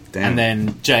 Yeah. Damn. And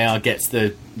then JR gets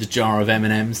the jar of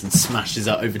M&Ms and smashes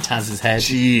it over Taz's head.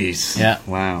 Jeez. Yeah.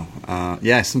 Wow.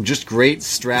 Some just great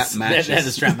strap matches. They're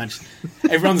the strap matches.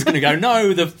 Everyone's going to go,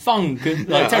 no, the Funk.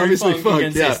 Terry Funk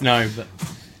against this. No, but...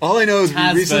 All I know is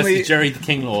Taz we recently versus Jerry the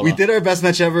King Lawler. We did our best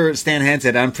match ever, Stan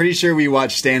Hansen. I'm pretty sure we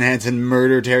watched Stan Hansen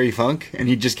murder Terry Funk, and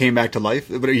he just came back to life.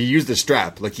 But he used the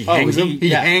strap, like he hangs him. He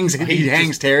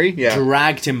hangs Terry. Yeah,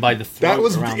 dragged him by the throat. That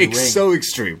was around the ring. So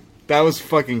extreme. That was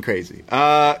fucking crazy.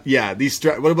 These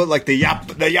strap. What about like the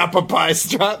Yappa Pie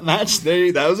strap match?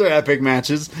 Those are epic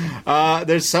matches.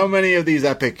 There's so many of these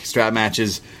epic strap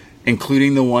matches,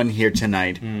 including the one here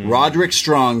tonight. Roderick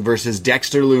Strong versus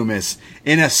Dexter Lumis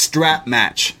in a strap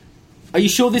match. Are you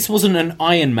sure this wasn't an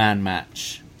Iron Man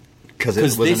match? Because it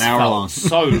was an hour long.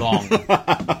 So long.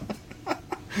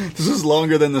 This was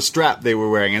longer than the strap they were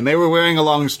wearing, and they were wearing a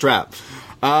long strap.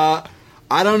 I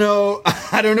I don't know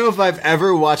if I've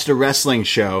ever watched a wrestling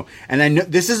show, and I know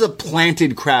this is a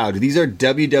planted crowd. These are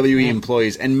WWE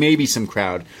employees and maybe some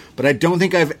crowd, but I don't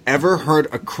think I've ever heard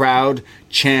a crowd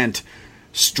chant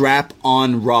 "Strap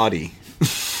on Roddy."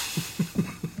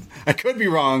 I could be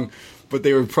wrong, but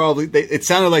they were probably. It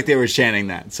sounded like they were chanting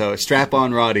that. So "Strap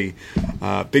on Roddy,"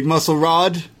 Big Muscle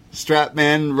Rod.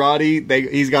 Strapman, Roddy,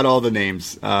 he's got all the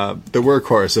names. The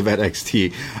workhorse of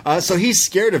NXT. So he's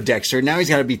scared of Dexter. Now he's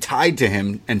got to be tied to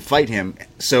him and fight him.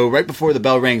 So right before the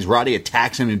bell rings, Roddy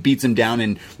attacks him and beats him down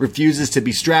and refuses to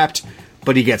be strapped,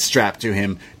 but he gets strapped to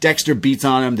him. Dexter beats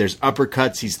on him. There's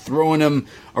uppercuts. He's throwing him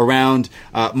around.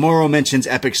 Morrow mentions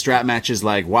epic strap matches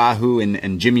like Wahoo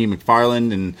and Jimmy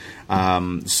McFarland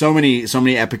and so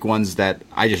many epic ones that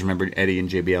I just remembered Eddie and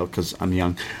JBL because I'm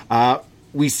young.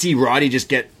 We see Roddy just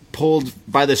get pulled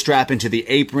by the strap into the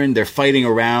apron. They're fighting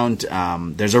around.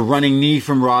 There's a running knee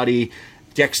from Roddy.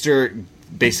 Dexter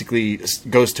basically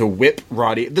goes to whip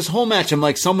Roddy. This whole match, I'm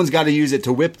like, someone's got to use it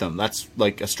to whip them. That's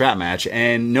like a strap match,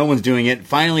 and no one's doing it.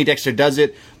 Finally, Dexter does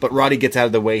it, but Roddy gets out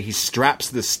of the way. He straps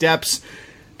the steps.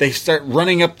 They start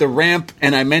running up the ramp,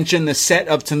 and I mentioned the set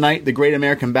of tonight, the Great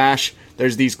American Bash.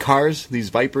 There's these cars, these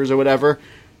Vipers or whatever.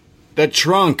 The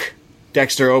trunk.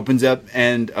 Dexter opens up,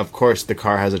 and of course the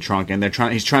car has a trunk, and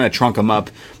he's trying to trunk him up,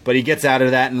 but he gets out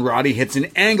of that, and Roddy hits an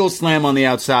angle slam on the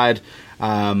outside,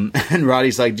 and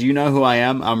Roddy's like, "Do you know who I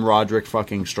am? I'm Roderick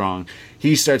fucking Strong."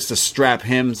 He starts to strap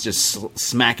him, just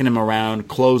smacking him around,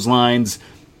 clotheslines,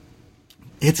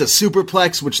 hits a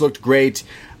superplex, which looked great.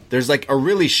 There's like a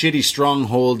really shitty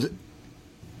stronghold,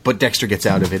 but Dexter gets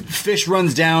out of it. Fish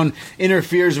runs down,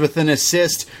 interferes with an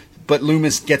assist, but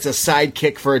Loomis gets a side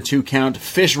kick for a 2 count.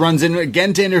 Fish runs in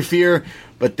again to interfere,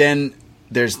 but then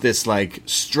there's this like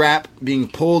strap being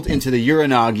pulled into the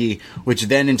Uranagi, which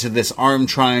then into this arm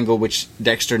triangle, which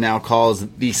Dexter now calls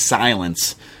the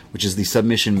silence, which is the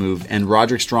submission move, and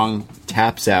Roderick Strong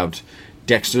taps out.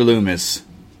 Dexter Loomis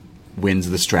wins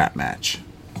the strap match.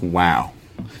 Wow.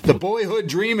 The boyhood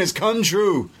dream has come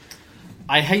true.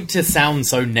 I hate to sound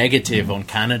so negative on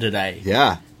Canada Day.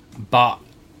 Yeah. But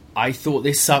I thought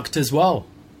this sucked as well.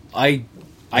 I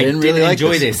didn't really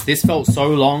enjoy this. This felt so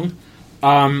long.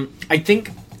 I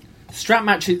think strap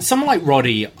matches, someone like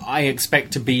Roddy, I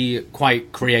expect to be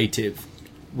quite creative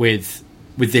with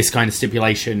this kind of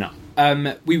stipulation.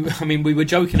 We were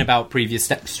joking about previous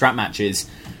strap matches.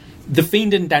 The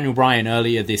Fiend and Daniel Bryan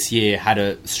earlier this year had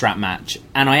a strap match,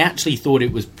 and I actually thought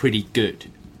it was pretty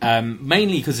good.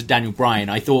 Mainly because of Daniel Bryan.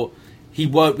 I thought he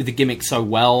worked with the gimmick so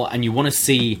well, and you want to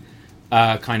see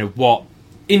kind of what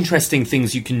interesting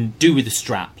things you can do with the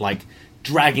strap, like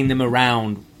dragging them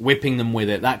around, whipping them with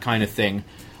it, that kind of thing.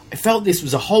 I felt this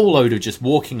was a whole load of just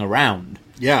walking around.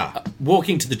 Yeah.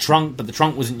 Walking to the trunk, but the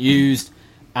trunk wasn't used,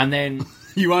 and then...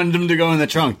 You wanted them to go in the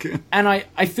trunk. And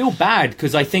I feel bad,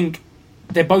 because I think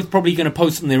they're both probably going to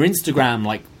post on their Instagram,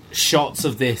 like, shots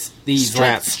of these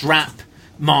like, strap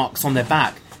marks on their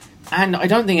back. And I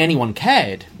don't think anyone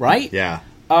cared, right? Yeah.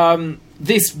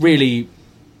 This really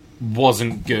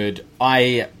wasn't good.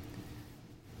 I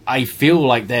feel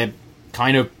like they're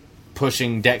kind of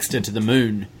pushing Dexter to the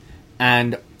moon,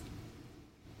 and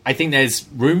I think there's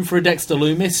room for a Dexter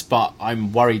Loomis, but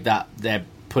I'm worried that they're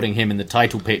putting him in the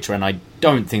title picture, and I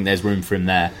don't think there's room for him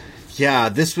there. Yeah,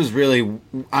 this was really...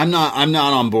 I'm not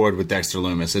on board with Dexter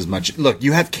Loomis as much. Look,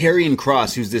 you have Karrion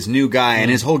Kross, who's this new guy, and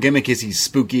his whole gimmick is he's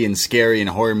spooky and scary in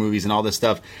horror movies and all this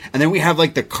stuff. And then we have,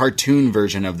 like, the cartoon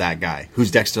version of that guy, who's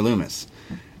Dexter Loomis.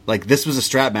 Like, this was a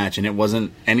strap match, and it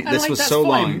wasn't... And this was so fine.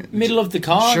 long. Middle of the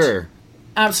card? Sure.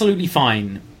 Absolutely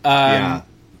fine. Yeah.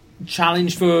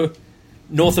 Challenge for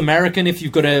North American, if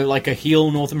you've got a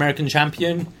heel North American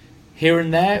champion here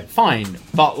and there, fine.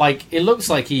 But, like, it looks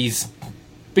like he's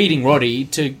beating Roddy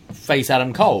to face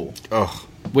Adam Cole. Ugh.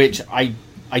 Which I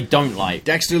don't like.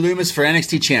 Dexter Loomis for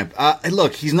NXT champ.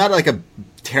 Look, he's not like a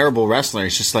terrible wrestler.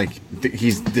 It's just like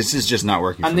this is just not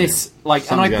working. And for this, him. like,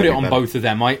 Something's and I put it on better. both of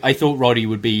them. I thought Roddy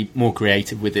would be more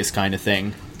creative with this kind of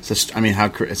thing. It's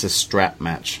a strap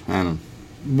match. I don't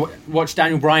know. Watch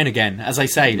Daniel Bryan again, as I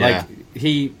say. Yeah.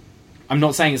 Like I'm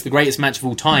not saying it's the greatest match of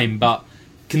all time, but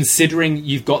considering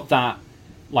you've got that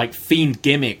like Fiend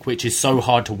gimmick, which is so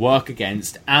hard to work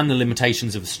against, and the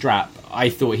limitations of a strap, I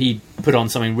thought he put on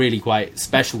something really quite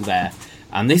special there.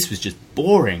 And this was just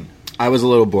boring. I was a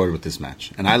little bored with this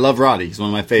match, and I love Roddy. He's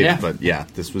one of my favorites. Yeah. But yeah,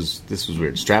 this was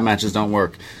weird. Strap matches don't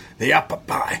work. The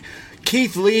up-a-pie.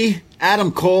 Keith Lee,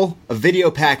 Adam Cole, a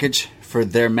video package for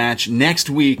their match next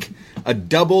week. A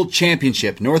double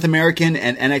championship, North American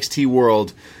and NXT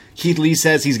World. Keith Lee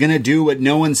says he's going to do what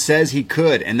no one says he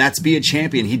could, and that's be a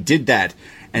champion. He did that.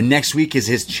 And next week is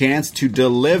his chance to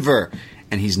deliver.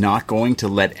 and he's not going to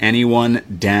let anyone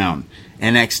down.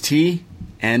 NXT,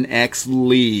 NX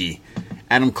Lee.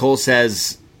 Adam Cole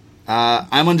says,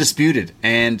 I'm undisputed,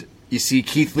 and you see,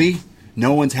 Keith Lee,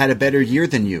 no one's had a better year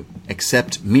than you,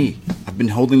 except me. I've been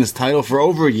holding this title for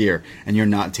over a year, and you're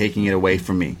not taking it away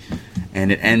from me.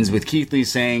 And it ends with Keith Lee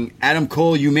saying, Adam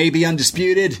Cole, you may be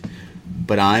undisputed,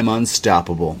 but I'm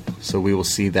unstoppable. So we will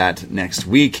see that next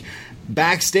week.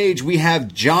 Backstage, we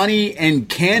have Johnny and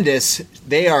Candice.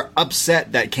 They are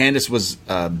upset that Candice was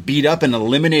beat up and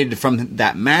eliminated from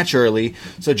that match early.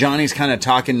 So Johnny's kind of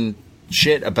talking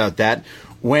shit about that.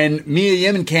 When Mia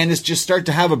Yim and Candice just start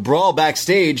to have a brawl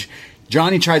backstage,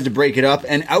 Johnny tries to break it up,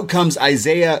 and out comes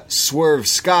Isaiah Swerve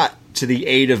Scott to the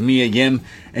aid of Mia Yim,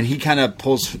 and he kind of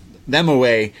pulls them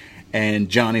away, and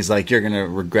Johnny's like, you're going to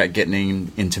regret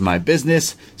getting into my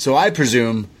business. So I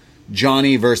presume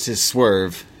Johnny versus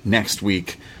Swerve next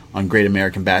week on Great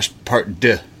American Bash Part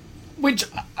 2. Which,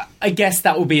 I guess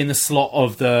that will be in the slot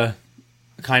of the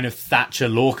kind of Thatcher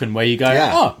Lorcan where you go,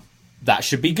 oh, that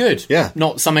should be good. Yeah.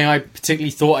 Not something I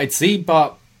particularly thought I'd see,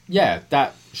 but yeah,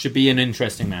 that should be an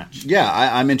interesting match. Yeah,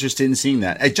 I'm interested in seeing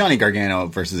that. Johnny Gargano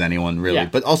versus anyone, really. Yeah.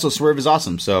 But also Swerve is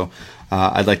awesome, so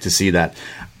I'd like to see that.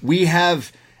 We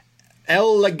have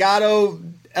El Legado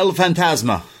El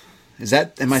Fantasma.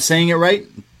 Am I saying it right?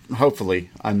 Hopefully.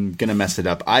 I'm going to mess it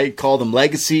up. I call them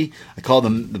Legacy. I call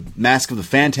them the Mask of the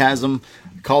Phantasm.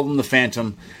 I call them the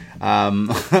Phantom.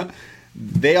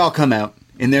 They all come out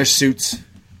in their suits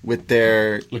with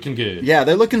their... Looking good. Yeah,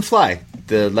 they're looking fly.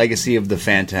 The Legacy of the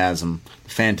Phantom.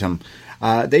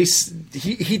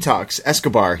 He talks,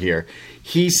 Escobar here.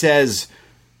 He says,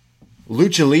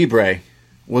 Lucha Libre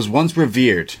was once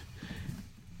revered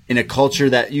in a culture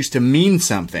that used to mean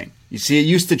something. You see, it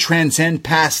used to transcend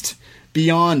past,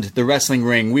 beyond the wrestling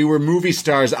ring. We were movie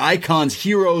stars, icons,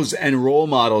 heroes, and role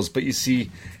models. But you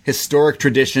see, historic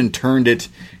tradition turned it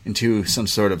into some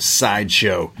sort of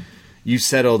sideshow. You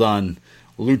settled on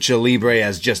Lucha Libre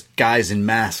as just guys in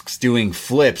masks doing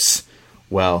flips.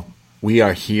 Well, we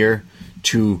are here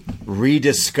to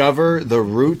rediscover the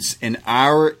roots in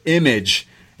our image,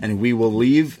 and we will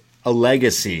leave a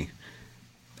legacy,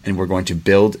 and we're going to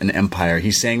build an empire.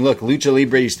 He's saying, look, Lucha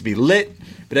Libre used to be lit,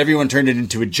 but everyone turned it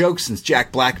into a joke since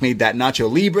Jack Black made that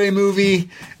Nacho Libre movie,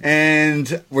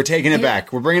 and we're taking it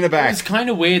back. We're bringing it back. It's kind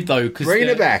of weird, though, because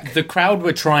the crowd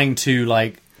were trying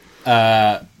to,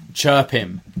 chirp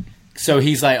him. So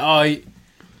he's like, oh,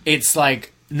 it's,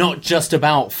 not just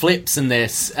about flips and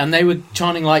this. And they were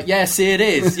chanting yes, it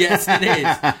is. Yes, it is.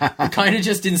 Kind of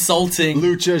just insulting.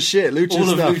 Lucha shit. Lucha all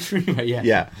stuff. Of Lucha,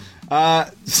 yeah.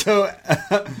 So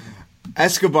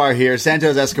Escobar here,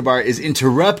 Santos Escobar, is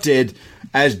interrupted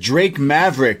as Drake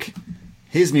Maverick,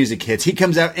 his music hits. He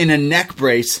comes out in a neck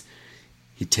brace.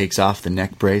 He takes off the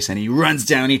neck brace and he runs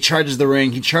down. He charges the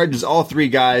ring. He charges all three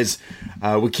guys.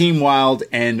 Joaquin Wilde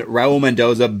and Raul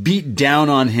Mendoza beat down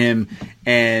on him.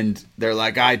 And they're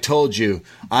like, I told you,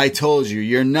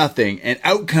 you're nothing. And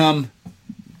out come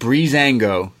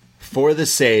Breezango for the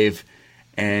save.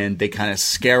 And they kind of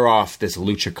scare off this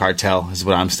Lucha Cartel, is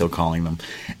what I'm still calling them.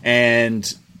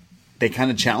 And they kind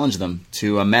of challenge them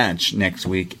to a match next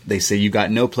week. They say, you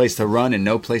got no place to run and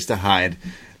no place to hide.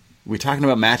 We're talking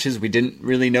about matches we didn't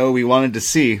really know we wanted to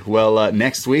see. Well,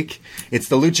 next week, it's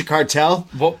the Lucha Cartel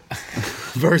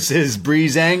versus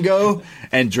Breezango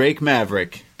and Drake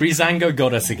Maverick. Breezango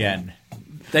got us again.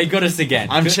 They got us again.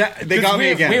 They got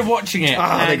me again. We're watching it.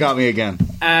 They got me again.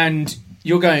 And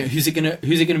you're going, who's it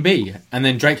gonna be? And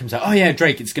then Drake comes out, oh yeah,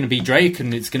 Drake. It's gonna be Drake,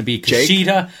 and it's gonna be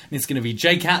Kushida, and it's gonna be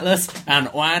Jake Atlas, and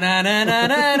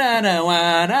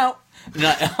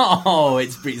like, oh,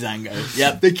 it's Breezango.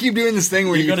 Yep. They keep doing this thing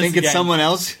where you think it's someone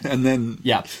else, and then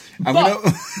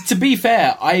to be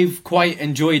fair, I've quite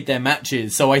enjoyed their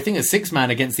matches. So I think a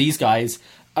 6-man against these guys,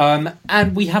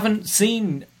 and we haven't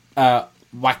seen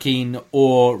Joaquin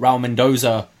or Raul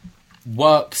Mendoza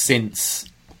work since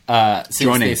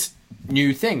this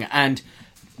new thing. And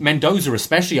Mendoza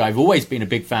especially, I've always been a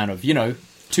big fan of.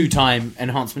 2-time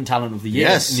Enhancement Talent of the Year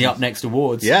in the upNXT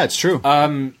Awards. Yeah, it's true.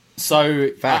 So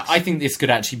I think this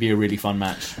could actually be a really fun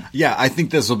match. Yeah, I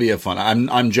think this will be a fun.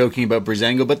 I'm joking about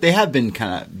Breezango, but they have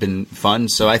been fun.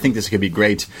 So I think this could be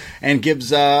great and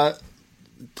gives all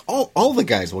the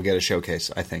guys will get a showcase.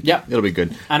 I think. Yeah, it'll be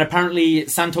good. And apparently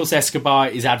Santos Escobar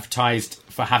is advertised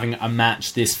for having a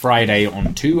match this Friday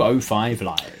on 205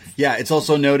 Live. Yeah, it's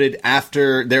also noted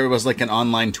after there was an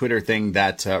online Twitter thing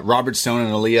that Robert Stone and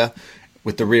Aaliyah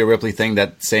with the Rhea Ripley thing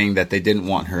saying that they didn't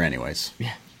want her anyways.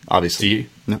 Yeah. Obviously. Do you?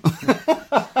 No.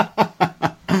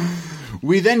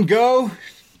 We then go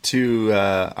to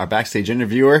our backstage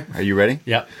interviewer. Are you ready?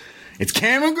 Yep. It's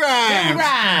Cameron Grimes. Cameron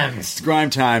Grimes. It's Grime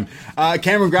time.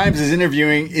 Cameron Grimes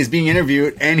is being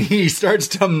interviewed, and he starts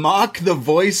to mock the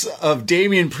voice of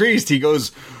Damian Priest. He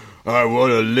goes, "I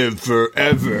want to live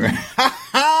forever."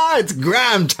 It's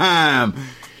Grime time.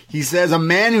 He says, "A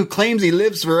man who claims he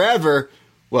lives forever,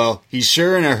 well, he's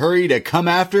sure in a hurry to come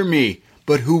after me.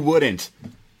 But who wouldn't?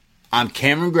 I'm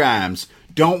Cameron Grimes.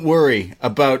 Don't worry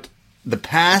about the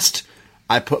past.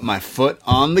 I put my foot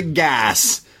on the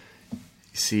gas."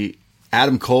 You see,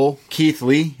 Adam Cole, Keith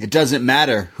Lee, it doesn't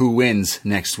matter who wins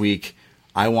next week.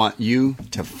 I want you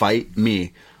to fight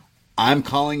me. I'm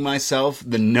calling myself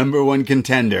the #1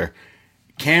 contender.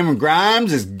 Cameron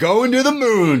Grimes is going to the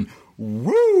moon.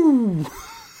 Woo!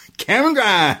 Cameron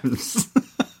Grimes.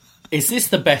 Is this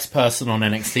the best person on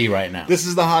NXT right now? This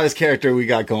is the hottest character we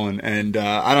got going, and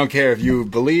I don't care if you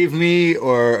believe me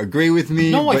or agree with me.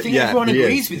 No, I think everyone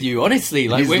agrees with you, honestly.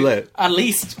 Like, he's lit. At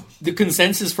least the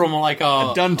consensus from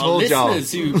our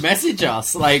listeners who message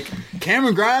us. Like,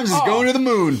 Cameron Grimes is going to the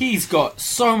moon. He's got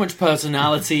so much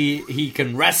personality. He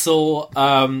can wrestle.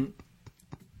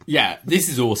 Yeah, this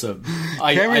is awesome.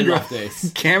 I love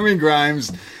this. Cameron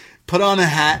Grimes put on a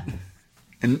hat.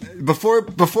 And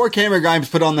before Cameron Grimes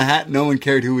put on the hat, no one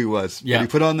cared who he was. Yeah. But he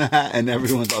put on the hat, and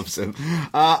everyone loves him.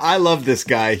 I love this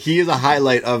guy. He is a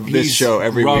highlight of this show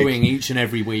every week. He's growing each and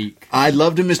every week. I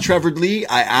loved him as Trevor Lee.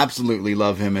 I absolutely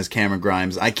love him as Cameron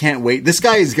Grimes. I can't wait. This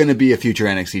guy is going to be a future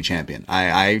NXT champion.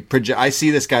 I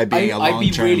see this guy being a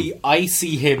long-term... I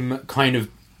see him kind of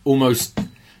almost...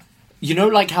 You know,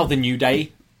 like how the New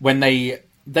Day, when they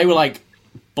were like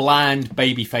bland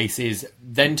baby faces,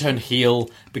 then turned heel,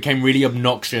 became really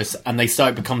obnoxious, and they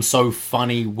started to become so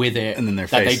funny with it, and then that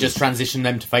they just transitioned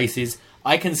them to faces.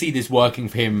 I can see this working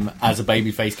for him as a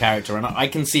babyface character, and I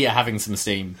can see it having some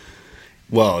steam.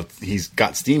 Well, he's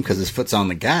got steam because his foot's on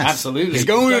the gas. Absolutely. He's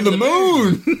going to the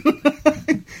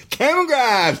moon. Cameron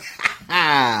Grimes.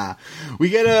 We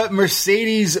get a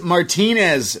Mercedes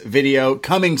Martinez video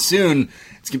coming soon.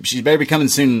 She better be coming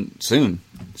soon.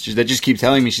 They just keep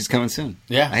telling me she's coming soon.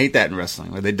 Yeah. I hate that in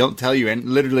wrestling, where they don't tell you. And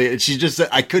literally, she just said,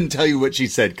 I couldn't tell you what she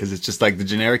said because it's just like the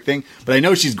generic thing. But I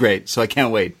know she's great, so I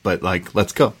can't wait. But like,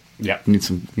 let's go. Yeah. We need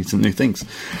some new things.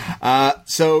 That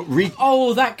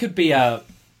could be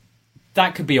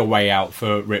a way out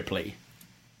for Ripley.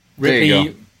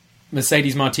 Ripley,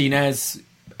 Mercedes Martinez,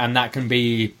 and that can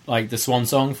be like the swan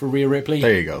song for Rhea Ripley.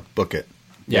 There you go. Book it.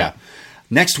 Yeah.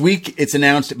 Next week, it's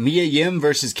announced Mia Yim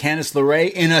versus Candice LeRae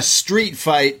in a street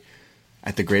fight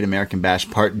at the Great American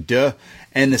Bash Part 2,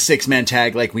 and the 6-man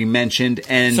tag, like we mentioned.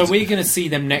 And so we're going to see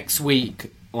them next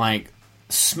week, like,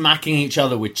 smacking each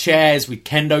other with chairs, with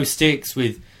kendo sticks,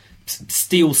 with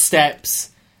steel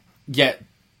steps. Yet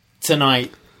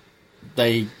tonight,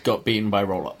 they got beaten by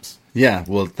roll-ups. Yeah,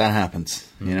 well, that happens.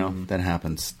 You know, that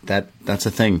happens. That's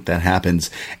a thing that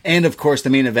happens. And, of course, the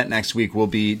main event next week will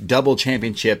be double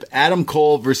championship. Adam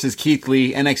Cole versus Keith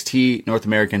Lee, NXT, North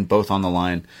American, both on the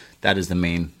line. That is the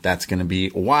main. That's going to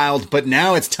be wild. But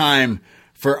now it's time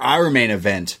for our main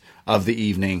event of the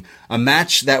evening. A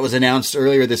match that was announced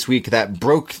earlier this week that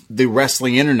broke the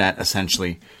wrestling internet,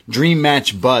 essentially. Dream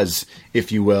match buzz,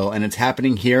 if you will. And it's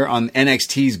happening here on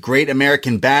NXT's Great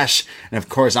American Bash. And, of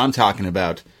course, I'm talking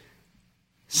about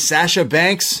Sasha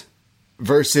Banks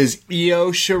versus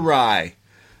Io Shirai.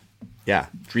 Yeah,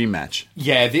 dream match.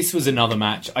 Yeah, this was another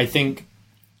match. I think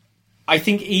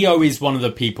Io is one of the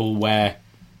people where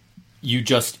you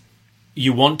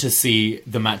want to see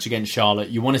the match against Charlotte.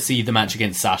 You want to see the match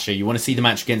against Sasha. You want to see the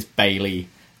match against Bayley.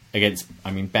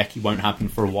 Becky won't happen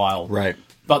for a while. Right.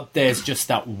 But there's just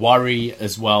that worry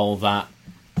as well that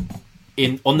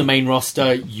on the main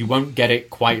roster, you won't get it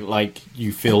quite like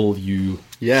you feel you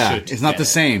should. It's not the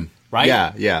same. Right?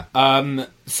 Yeah.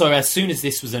 So as soon as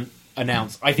this was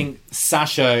announced, I think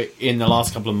Sasha, in the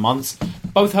last couple of months,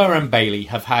 both her and Bayley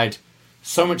have had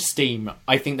so much steam.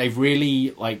 I think they've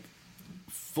really,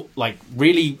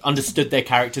 really understood their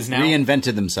characters now.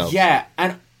 Reinvented themselves. Yeah,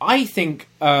 and I think,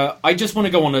 I just want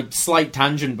to go on a slight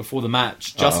tangent before the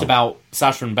match, just about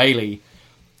Sasha and Bayley.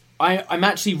 I'm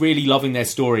actually really loving their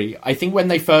story. I think when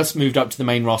they first moved up to the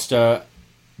main roster,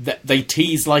 they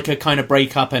teased like a kind of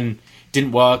breakup and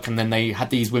didn't work, and then they had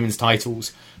these women's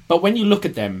titles. But when you look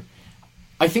at them,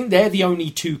 I think they're the only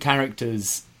two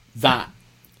characters that,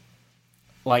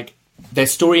 like, their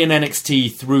story in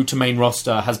NXT through to main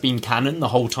roster has been canon the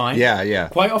whole time. Yeah.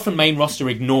 Quite often main roster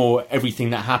ignore everything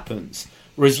that happens.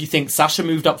 Whereas you think Sasha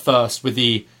moved up first with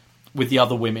the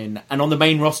other women, and on the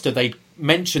main roster they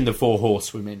mention the 4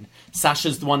 horsewomen.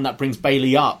 Sasha's the one that brings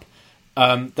Bayley up.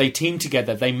 They team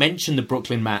together. They mention the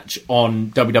Brooklyn match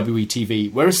on WWE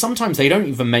TV, whereas sometimes they don't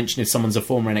even mention if someone's a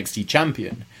former NXT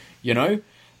champion, you know?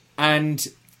 And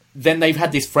then they've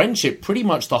had this friendship pretty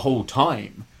much the whole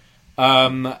time.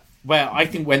 Where I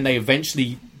think when they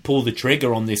eventually pull the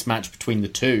trigger on this match between the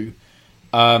two,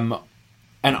 and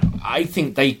I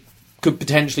think they could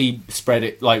potentially spread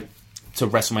it like to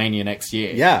WrestleMania next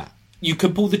year. Yeah. You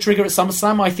could pull the trigger at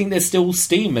SummerSlam. I think there's still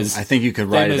steam as I think you could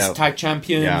ride them it as out. tag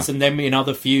champions and them in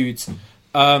other feuds.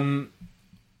 And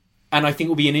I think it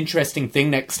will be an interesting thing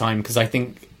next time because I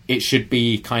think it should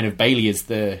be kind of Bayley as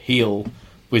the heel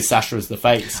with Sasha as the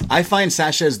face. I find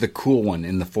Sasha as the cool one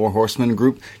in the Four Horsemen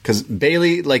group because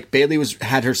Bayley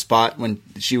had her spot when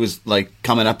she was like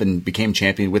coming up and became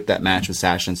champion with that match with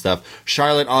Sasha and stuff.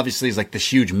 Charlotte obviously is like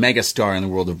this huge megastar in the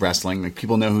world of wrestling. Like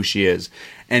people know who she is.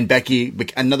 And Becky,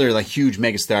 another like huge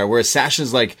megastar, whereas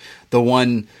Sasha's like the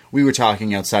one we were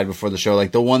talking outside before the show,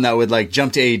 like the one that would like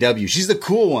jump to AEW. She's the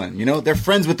cool one, you know. They're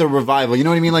friends with the Revival. You know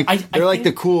what I mean? Like they're like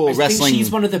the cool wrestling. I think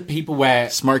she's one of the people where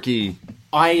smarky.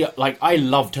 I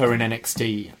loved her in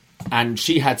NXT, and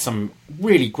she had some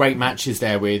really great matches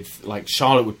there with like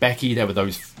Charlotte with Becky. There were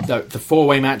the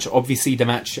 4-way match, obviously the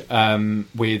match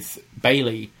with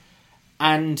Bayley,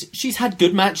 and she's had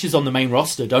good matches on the main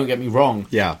roster. Don't get me wrong.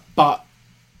 Yeah, but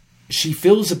she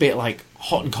feels a bit like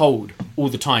hot and cold all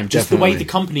the time. Just Definitely. The way the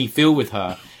company feel with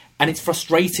her. And it's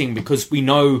frustrating because we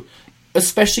know,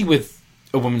 especially with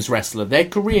a women's wrestler, their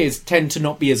careers tend to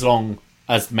not be as long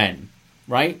as men,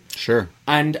 right? Sure.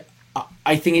 And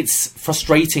I think it's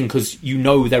frustrating because you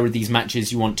know there are these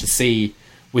matches you want to see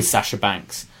with Sasha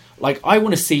Banks. Like, I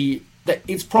want to see that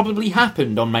it's probably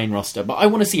happened on main roster, but I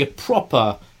want to see a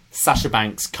proper Sasha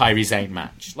Banks, Kairi Sane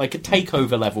match. Like a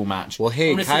takeover level match. Well,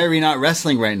 hey, Kairi not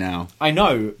wrestling right now. I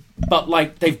know, but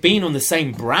like they've been on the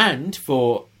same brand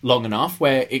for long enough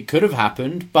where it could have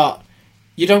happened, but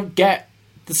you don't get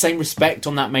the same respect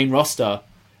on that main roster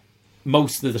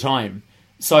most of the time.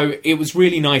 So it was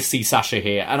really nice to see Sasha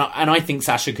here, and I think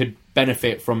Sasha could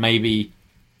benefit from maybe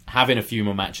having a few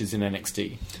more matches in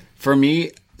NXT. For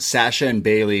me, Sasha and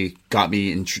Bayley got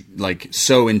me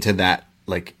so into that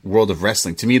like world of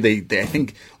wrestling. To me, they I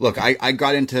think, look, I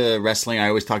got into wrestling. I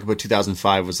always talk about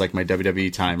 2005 was like my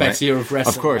WWE time. Best year of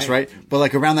wrestling. Of course, right? But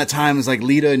like around that time it was like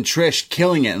Lita and Trish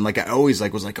killing it. And like I always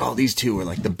like was like, oh, these two are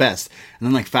like the best. And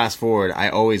then like fast forward, I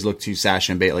always look to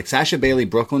Sasha and Bayley. Like Sasha Bayley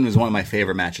Brooklyn was one of my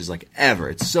favorite matches like ever.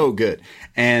 It's so good.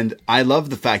 And I love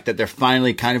the fact that they're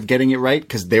finally kind of getting it right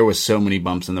because there was so many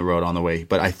bumps in the road on the way.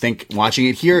 But I think watching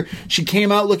it here, she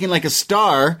came out looking like a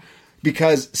star.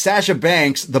 Because Sasha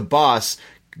Banks, the boss,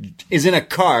 is in a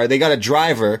car. They got a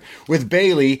driver with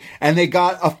Bayley, and they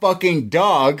got a fucking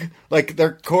dog, like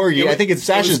their corgi. I think it's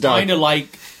Sasha's dog. Kind of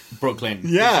like Brooklyn.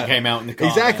 Yeah, she came out in the car.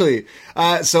 Exactly.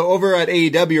 Yeah. So over at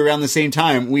AEW around the same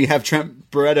time, we have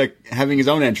Trent Beretta having his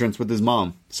own entrance with his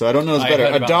mom. So I don't know what's better,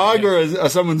 a dog or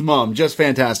someone's mom. Just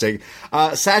fantastic.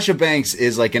 Sasha Banks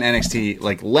is like an NXT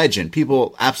like legend.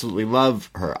 People absolutely love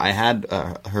her. I had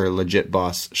her legit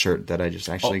boss shirt that I just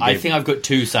actually gave. I think I've got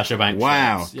 2 Sasha Banks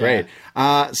shirts. Great.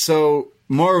 So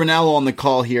Maura Ranallo on the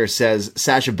call here says,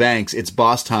 Sasha Banks, it's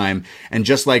boss time. And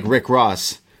just like Rick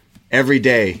Ross, every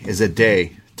day is a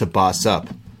day to boss up.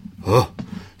 Ugh.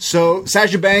 So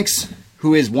Sasha Banks,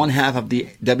 who is one half of the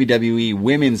WWE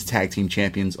Women's Tag Team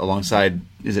Champions alongside,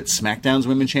 is it SmackDown's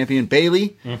Women's Champion,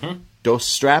 Bayley? Mm-hmm. Dos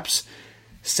straps.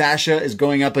 Sasha is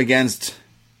going up against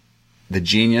the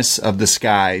genius of the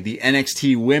sky, the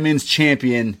NXT Women's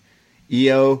Champion,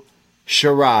 Io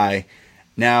Shirai.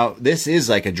 Now, this is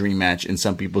like a dream match in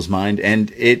some people's mind,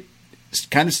 and it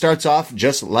kind of starts off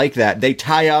just like that. They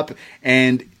tie up,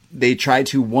 and they try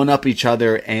to one-up each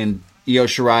other, and Io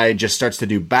Shirai just starts to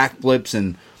do backflips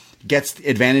and gets the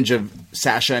advantage of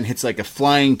Sasha and hits like a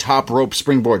flying top rope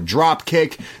springboard drop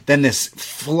kick. Then this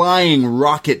flying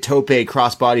rocket tope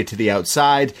crossbody to the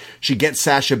outside. She gets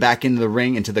Sasha back into the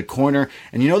ring, into the corner.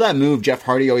 And you know that move Jeff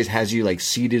Hardy always has you like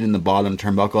seated in the bottom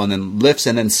turnbuckle and then lifts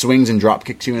and then swings and drop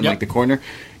kicks you in like the corner?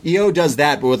 Io does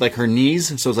that, but with like her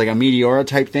knees. So it's like a Meteora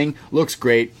type thing. Looks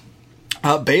great.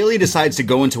 Bayley decides to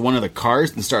go into one of the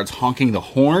cars and starts honking the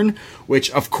horn, which,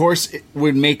 of course, it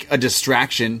would make a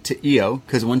distraction to Io,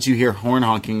 because once you hear horn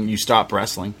honking, you stop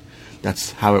wrestling.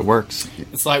 That's how it works.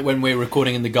 It's like when we're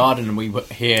recording in the garden and we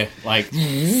hear, like,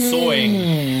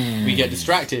 sawing, we get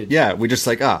distracted. Yeah, we just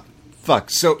like, fuck.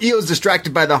 So Io's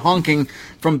distracted by the honking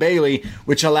from Bayley,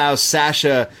 which allows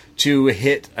Sasha to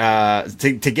hit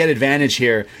to get advantage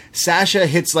here. Sasha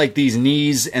hits like these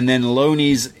knees and then low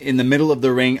knees in the middle of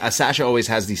the ring. Sasha always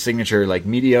has these signature like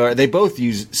meteor. They both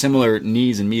use similar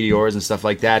knees and meteors and stuff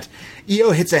like that.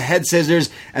 Io hits a head scissors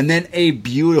and then a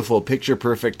beautiful picture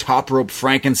perfect top rope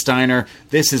Frankensteiner.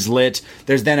 This is lit.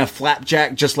 There's then a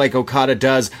flapjack just like Okada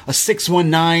does, a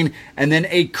 619, and then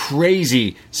a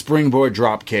crazy springboard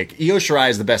drop kick. Io Shirai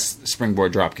is the best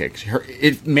springboard drop kick.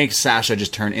 It makes Sasha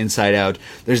just turn inside out.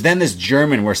 There's then this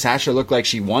German where Sasha looked like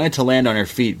she wanted to land on her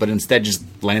feet, but instead just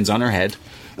lands on her head.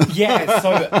 Yeah,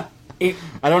 so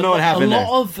I don't know what happened there.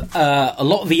 A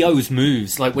lot of Io's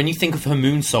moves, like when you think of her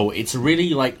moonsault, it's really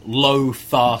like low,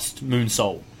 fast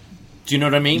moonsault. Do you know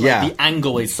what I mean? Yeah. Like the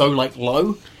angle is so like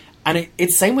low. And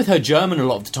it's same with her German a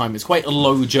lot of the time. It's quite a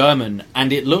low German.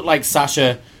 And it looked like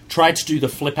Sasha tried to do the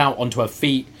flip out onto her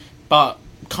feet, but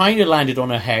kind of landed on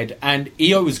her head. And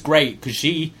Io was great because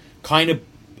she kind of...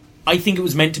 I think it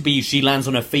was meant to be she lands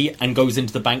on her feet and goes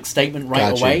into the bank statement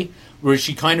right away. Whereas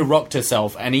she kind of rocked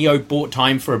herself, and Io bought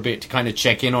time for a bit to kind of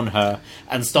check in on her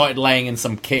and started laying in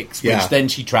some kicks, which then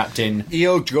she trapped in.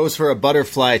 Io goes for a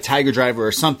butterfly, tiger driver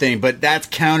or something, but that's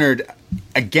countered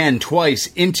again twice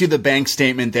into the bank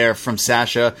statement there from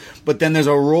Sasha. But then there's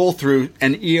a roll through,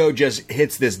 and Io just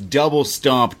hits this double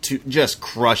stomp, to just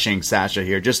crushing Sasha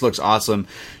here. Just looks awesome.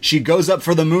 She goes up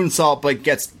for the moonsault, but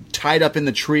gets tied up in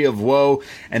the tree of woe,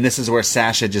 and this is where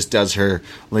Sasha just does her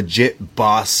legit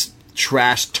boss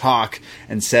trash talk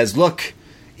and says, "Look,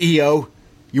 Io,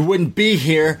 you wouldn't be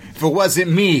here if it wasn't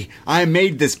me. I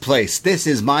made this place. This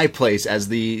is my place," as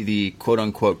the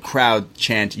quote-unquote crowd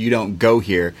chant, "You don't go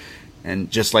here."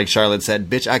 And just like Charlotte said,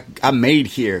 "Bitch, I'm made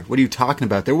here. What are you talking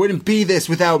about? There wouldn't be this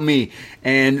without me."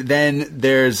 And then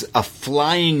there's a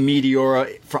flying meteora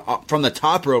from the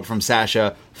top rope from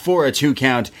Sasha for a 2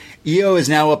 count. Io is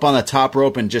now up on the top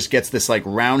rope and just gets this like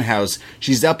roundhouse.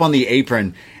 She's up on the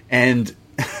apron, and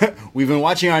we've been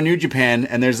watching on New Japan,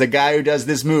 and there's a guy who does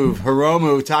this move,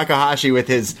 Hiromu Takahashi, with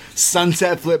his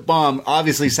sunset flip bomb.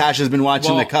 Obviously, Sasha's been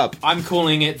watching the cup. I'm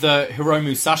calling it the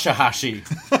Hiromu Sasha-hashi.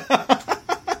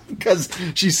 Because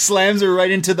she slams her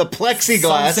right into the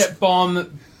plexiglass. Sunset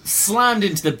bomb slammed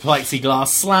into the plexiglass,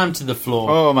 slammed to the floor.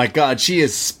 Oh my god, she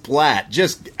is splat.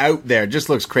 Just out there. Just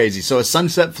looks crazy. So a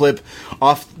sunset flip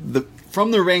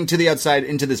from the ring to the outside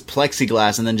into this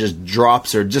plexiglass and then just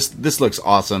drops her. This looks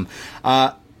awesome.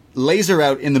 Lays her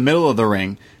out in the middle of the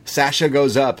ring. Sasha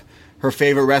goes up. Her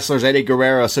favorite wrestler is Eddie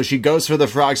Guerrero, so she goes for the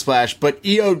frog splash, but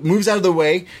Io moves out of the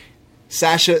way.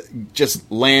 Sasha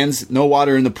just lands. No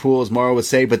water in the pool, as Mauro would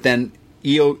say, but then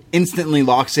Io instantly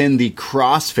locks in the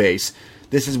crossface.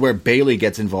 This is where Bayley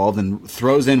gets involved and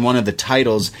throws in one of the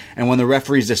titles, and when the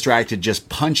referee's distracted, just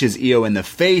punches Io in the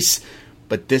face.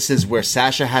 But this is where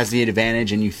Sasha has the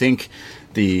advantage, and you think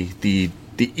the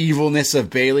evilness of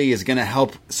Bayley is going to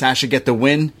help Sasha get the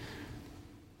win.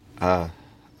 A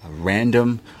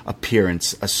random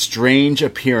appearance, a strange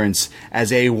appearance,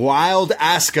 as a wild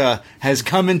Asuka has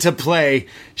come into play.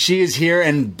 She is here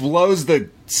and blows the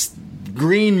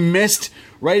green mist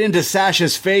right into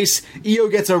Sasha's face. Io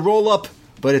gets a roll-up,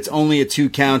 but it's only a 2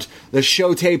 count. The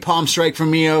Shote palm strike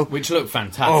from Io, which looked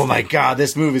fantastic. Oh my god,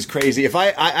 this move is crazy. If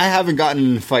I haven't gotten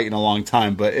in a fight in a long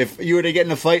time, but if you were to get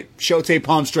in a fight, Shote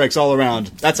palm strikes all around.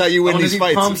 That's how you win these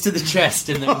fights. Palms to the chest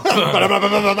and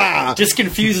then just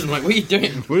confused. I'm like, what are you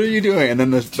doing? What are you doing? And then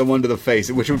the one to the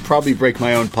face, which would probably break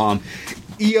my own palm.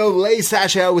 Io lays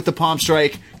Sasha out with the palm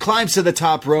strike, climbs to the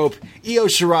top rope. Io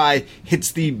Shirai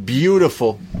hits the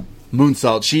beautiful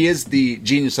moonsault. She is the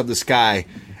genius of the sky.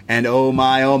 And oh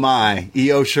my,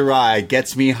 Io Shirai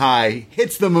gets me high,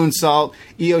 hits the moonsault.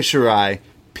 Io Shirai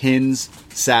pins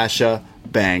Sasha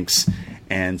Banks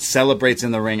and celebrates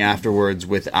in the ring afterwards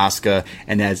with Asuka.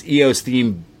 And as Io's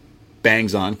theme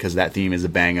bangs on, because that theme is a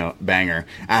banger,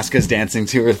 Asuka's dancing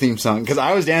to her theme song. Because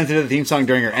I was dancing to the theme song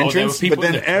during her entrance, there were people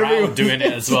but then everyone doing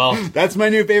it as well. That's my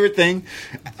new favorite thing,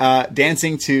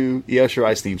 dancing to Io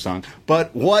Shirai's theme song.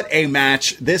 But what a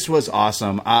match! This was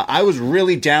awesome. I was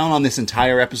really down on this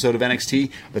entire episode of NXT,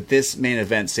 but this main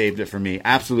event saved it for me.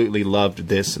 Absolutely loved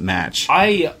this match.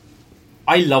 I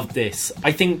loved this.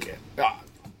 I think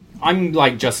I'm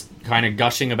like just kind of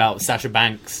gushing about Sasha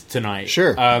Banks tonight.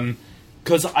 Sure.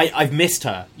 Because I've missed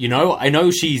her, you know? I know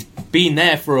she's been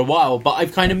there for a while, but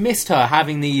I've kind of missed her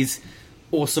having these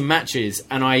awesome matches.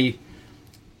 And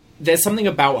there's something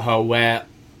about her where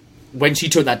when she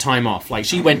took that time off, like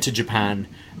she went to Japan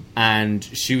and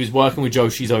she was working with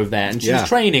Joshi's over there and she was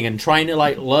training and trying to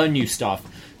like learn new stuff.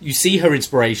 You see her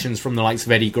inspirations from the likes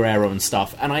of Eddie Guerrero and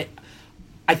stuff. And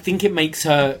I think it makes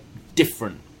her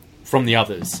different from the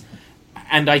others.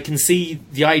 And I can see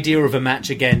the idea of a match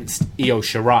against Io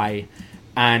Shirai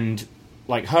and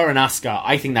like her and Asuka,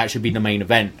 I think that should be the main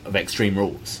event of Extreme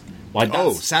Rules. Like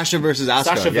Sasha versus Asuka.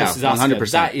 Sasha versus Asuka.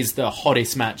 100%. That is the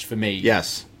hottest match for me.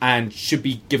 Yes. And should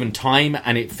be given time,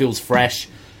 and it feels fresh.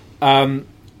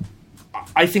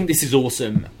 I think this is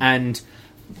awesome. And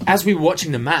as we were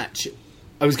watching the match,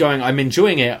 I was going, I'm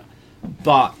enjoying it,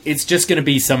 but it's just going to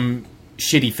be some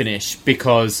shitty finish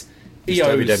because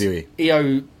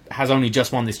Io has only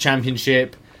just won this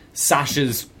championship.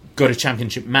 Sasha's got a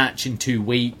championship match in 2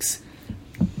 weeks.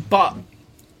 But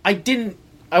I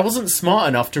wasn't smart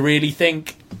enough to really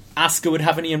think Asuka would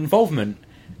have any involvement.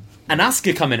 And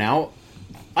Asuka coming out,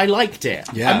 I liked it.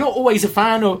 Yeah. I'm not always a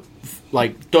fan of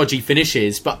like dodgy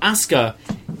finishes, but Asuka,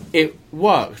 it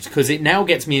worked because it now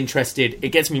gets me interested. It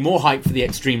gets me more hyped for the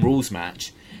Extreme Rules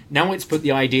match. Now it's put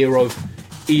the idea of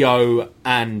Io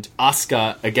and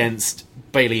Asuka against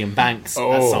Bayley and Banks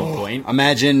at some point.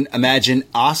 Imagine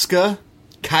Asuka,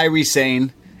 Kairi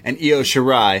Sane, and Io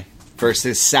Shirai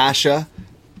versus Sasha,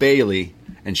 Bayley,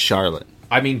 and Charlotte.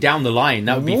 I mean, down the line,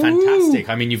 that would be fantastic.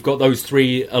 I mean, you've got those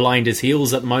three aligned as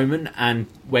heels at the moment, and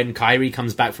when Kairi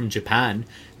comes back from Japan,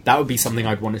 that would be something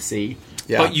I'd want to see.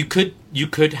 Yeah. But you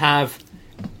could have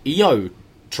Io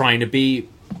trying to be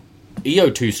Io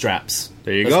two straps.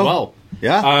 There you go. Well.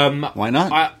 Yeah. Why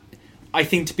not? I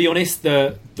think, to be honest,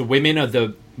 the women are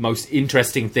the most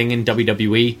interesting thing in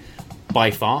WWE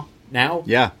by far now.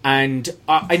 Yeah. And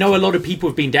I know a lot of people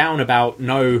have been down about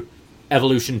no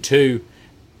Evolution 2.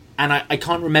 And I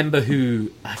can't remember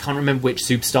which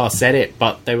superstar said it,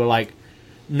 but they were like,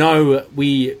 no,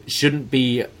 we shouldn't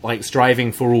be like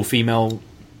striving for all female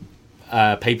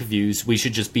pay-per-views. We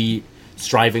should just be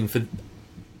striving for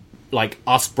like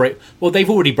us well, they've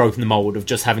already broken the mold of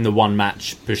just having the one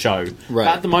match per show. Right.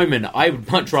 But at the moment, I would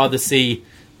much rather see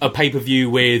a pay-per-view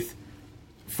with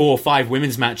 4 or 5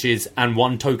 women's matches and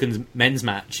 1 token men's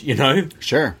match, you know?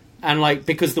 Sure. And like,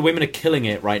 because the women are killing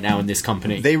it right now in this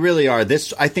company. They really are.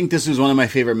 I think this was one of my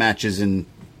favorite matches in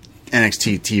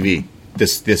NXT TV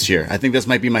this year. I think this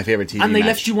might be my favorite TV And they match.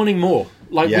 left you wanting more.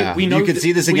 Like, yeah. we know you could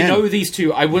see this again. We know these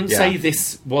two. I wouldn't say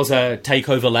this was a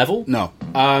takeover level. No.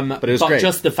 But it was great.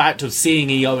 Just the fact of seeing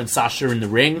Io and Sasha in the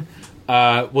ring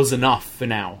was enough for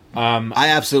now. I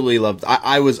absolutely loved.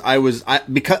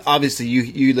 Because obviously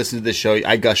you listen to this show.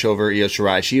 I gush over Io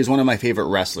Shirai. She is one of my favorite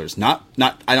wrestlers. Not.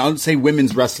 I don't say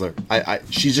women's wrestler.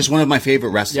 She's just one of my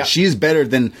favorite wrestlers. Yep. She is better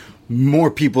than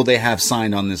more people they have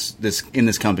signed on this in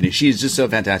this company. She is just so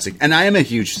fantastic. And I am a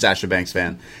huge Sasha Banks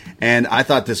fan. And I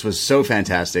thought this was so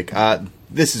fantastic.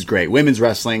 This is great. Women's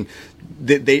wrestling.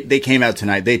 They came out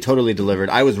tonight. They totally delivered.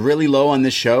 I was really low on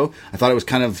this show. I thought it was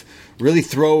kind of really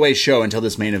throwaway show until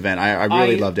this main event. I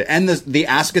really loved it. And the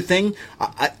Asuka thing,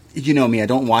 you know me, I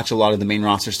don't watch a lot of the main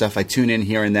roster stuff. I tune in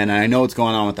here and then, and I know what's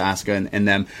going on with Asuka and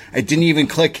them. I didn't even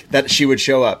click that she would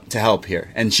show up to help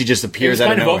here, and she just appears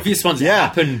out of nowhere. It was kind of obvious once it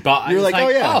happened, but I was like,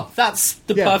 oh, that's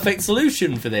the perfect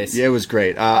solution for this. Yeah, it was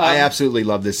great. I absolutely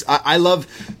love this. I love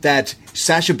that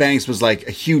Sasha Banks was like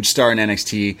a huge star in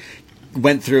NXT,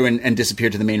 went through and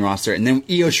disappeared to the main roster, and then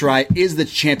Io Shirai is the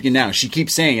champion now. She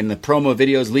keeps saying in the promo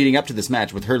videos leading up to this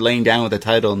match, with her laying down with the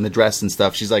title and the dress and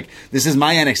stuff, she's like, this is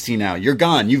my NXT now. You're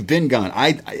gone. You've been gone.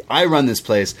 I run this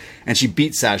place. And she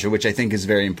beat Sasha, which I think is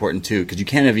very important too, because you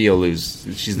can't have Io lose.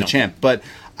 She's the champ. But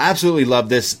I absolutely love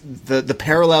this. The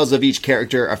parallels of each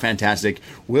character are fantastic.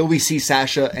 Will we see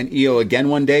Sasha and Io again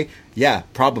one day? Yeah,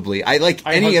 probably. I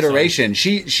any iteration.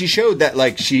 So. She showed that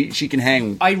like she can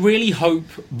hang. I really hope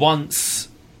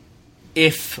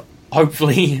if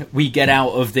hopefully we get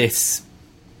out of this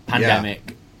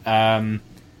pandemic. Yeah.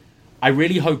 I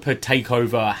really hope her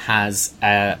takeover has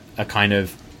a kind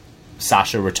of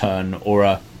Sasha return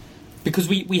because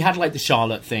we had like the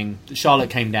Charlotte thing. Charlotte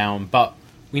came down, but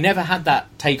we never had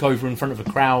that takeover in front of a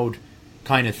crowd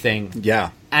kind of thing.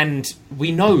 Yeah, and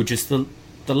we know just the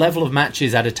level of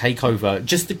matches at a takeover,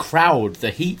 just the crowd, the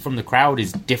heat from the crowd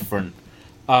is different.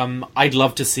 I'd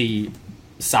love to see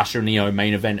Sasha and Io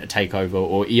main event a takeover,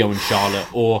 or Io and Charlotte,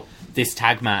 or this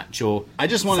tag match, or I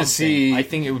just want to see. I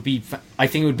think it would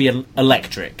be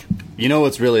electric. You know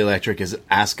what's really electric is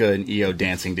Asuka and Io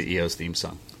dancing to Io's theme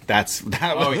song. That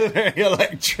was very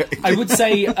electric. I would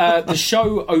say the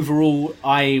show overall.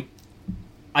 I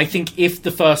think if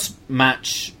the first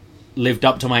match lived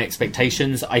up to my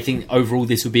expectations, I think overall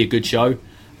this would be a good show.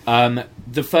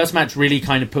 The first match really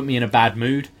kind of put me in a bad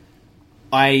mood.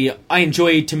 I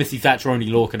enjoyed Timothy Thatcher, Only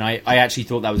Lorcan. I actually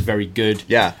thought that was very good.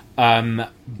 Yeah.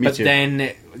 But too.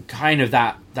 Then kind of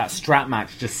that strap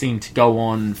match just seemed to go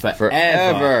on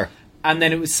forever. And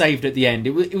then it was saved at the end.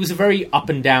 It was a very up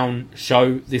and down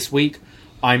show this week.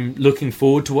 I'm looking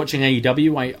forward to watching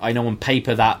AEW. I know on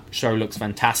paper that show looks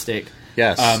fantastic.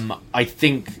 Yes. I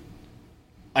think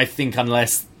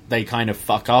unless they kind of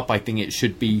fuck up, I think it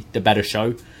should be the better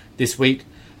show this week.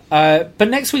 But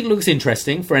next week looks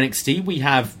interesting for NXT. We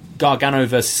have Gargano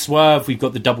versus Swerve. We've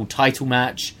got the double title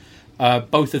match.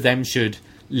 Both of them should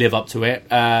live up to it.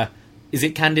 Is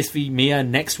it Candice v. Mia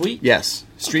next week? Yes.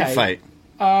 Street fight.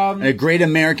 A Great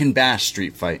American Bash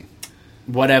street fight.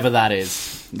 Whatever that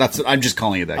is. I'm just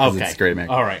calling it that because it's Great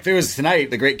American. All right. If it was tonight,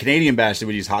 the Great Canadian Bash, they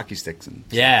would use hockey sticks.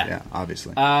 Yeah,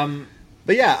 obviously.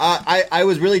 But yeah, I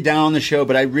was really down on the show,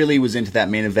 but I really was into that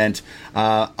main event.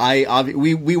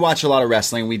 We watch a lot of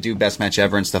wrestling. We do Best Match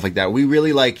Ever and stuff like that. We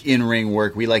really like in-ring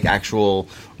work. We like actual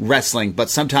wrestling.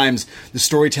 But sometimes the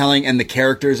storytelling and the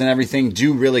characters and everything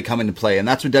do really come into play. And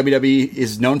that's what WWE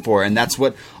is known for. And that's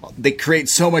what they create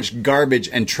so much garbage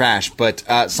and trash. But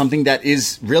something that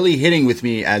is really hitting with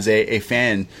me as a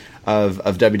fan of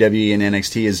WWE and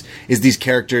NXT is these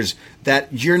characters that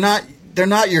they're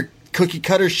not your cookie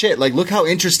cutter shit. Like, look how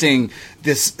interesting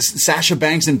this Sasha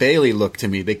Banks and Bayley look to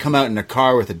me. They come out in a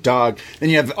car with a dog. Then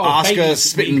you have Asuka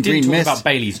spitting green mist. About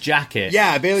Bayley's jacket.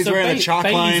 Yeah, Bayley's wearing a chalk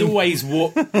line. Bayley's always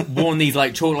worn these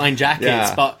like chalk line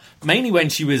jackets, but mainly when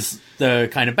she was the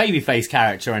kind of babyface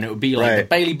character, and it would be like the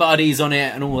Bayley buddies on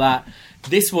it and all that.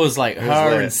 This was like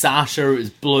her and Sasha. It was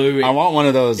blue. I want one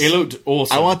of those. It looked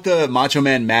awesome. I want the Macho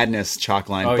Man Madness chalk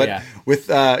line. Oh, but yeah. with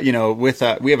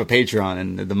we have a Patreon,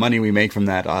 and the money we make from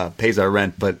that pays our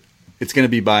rent. But it's going to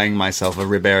be buying myself a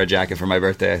Ribera jacket for my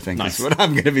birthday. I think that's what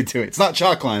I'm going to be doing. It's not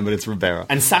chalk line, but it's Ribera.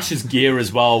 And Sasha's gear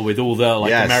as well, with all the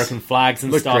American flags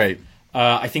and stuff. Great.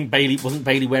 I think wasn't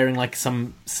Bayley wearing like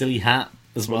some silly hat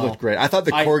as well. It looked great. I thought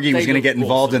the Corgi was going to get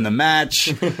involved in the match.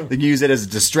 They'd use it as a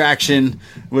distraction.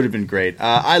 Would have been great.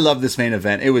 I love this main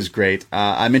event. It was great.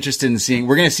 I'm interested in seeing...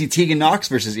 We're going to see Tegan Nox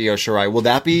versus Io Shirai. Will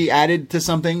that be added to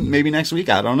something maybe next week?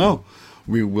 I don't know.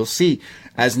 We will see.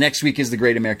 As next week is the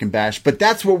Great American Bash. But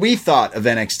that's what we thought of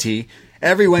NXT.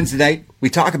 Every Wednesday night, we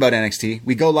talk about NXT.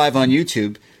 We go live on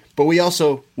YouTube. But we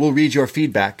also will read your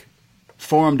feedback.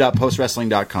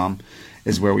 Forum.postwrestling.com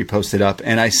is where we post it up.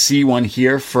 And I see one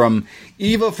here from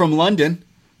Eva from London,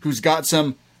 who's got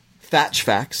some Thatch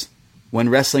facts. When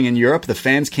wrestling in Europe, the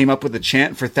fans came up with a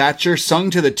chant for Thatcher, sung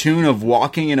to the tune of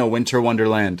Walking in a Winter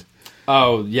Wonderland.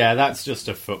 Oh, yeah, that's just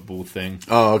a football thing.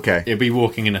 Oh, okay. It'd be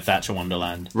Walking in a Thatcher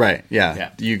Wonderland. Right, yeah.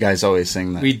 You guys always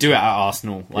sing that. We do it at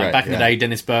Arsenal. Back in the day,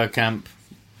 Dennis Bergkamp,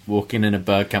 Walking in a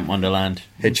Bergkamp Wonderland.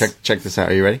 Hey, check this out.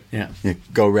 Are you ready? Yeah.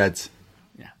 Go Reds.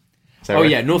 Yeah. Right?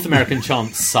 Yeah, North American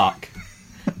chants suck.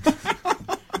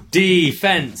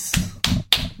 Defense.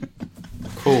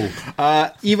 Cool.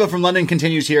 Eva from London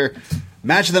continues here.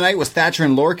 Match of the night was Thatcher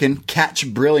and Lorcan.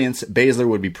 Catch brilliance. Baszler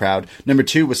would be proud. Number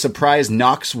 2 was surprise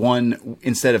Knox won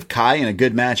instead of Kai in a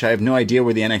good match. I have no idea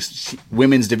where the NXT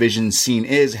women's division scene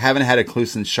is. Haven't had a clue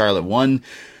since Charlotte won.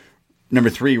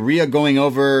 Number 3, Rhea going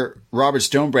over Robert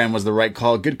Stonebrand was the right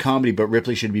call. Good comedy, but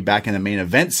Ripley should be back in the main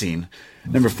event scene.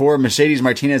 Number 4, Mercedes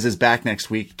Martinez is back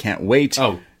next week. Can't wait.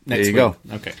 Oh, there you go.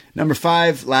 Okay. Number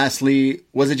 5, lastly,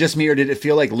 was it just me or did it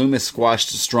feel like Loomis squashed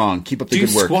strong? Keep up the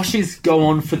good work. Do squashes go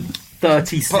on for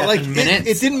 37 minutes?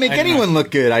 It didn't make anyone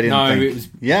look good, I didn't think. It was...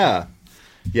 Yeah.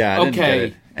 Yeah, I didn't get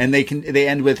it. And they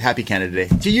end with Happy Canada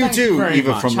Day. To you too,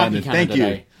 Eva from London. Thank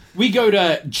you. We go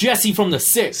to Jesse from the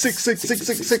 6.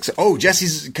 6. Oh,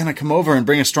 Jesse's going to come over and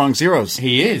bring us strong zeros.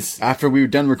 He is. After we're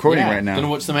done recording right now. Going to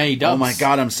watch some AEW. Oh my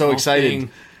God, I'm so excited.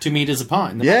 2 meters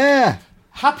apart. Yeah.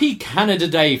 Happy Canada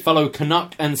Day, fellow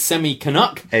Canuck and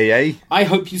semi-Canuck. Hey. I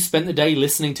hope you spent the day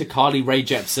listening to Carly Rae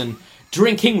Jepsen,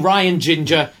 drinking Ryan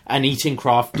Ginger, and eating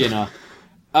craft dinner.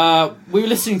 We were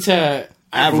listening to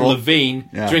Avril Lavigne,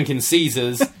 drinking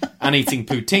Caesars, and eating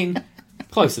poutine.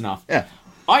 Close enough. Yeah.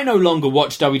 I no longer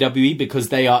watch WWE because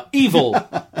they are evil,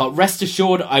 but rest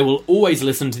assured I will always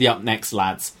listen to the upNXT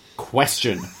lads.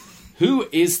 Question. Who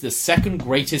is the second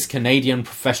greatest Canadian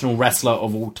professional wrestler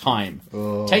of all time?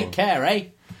 Oh. Take care, eh?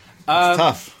 It's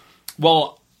tough.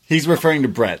 Well... He's referring to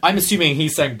Brett. I'm assuming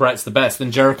he's saying Brett's the best,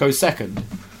 then Jericho's second.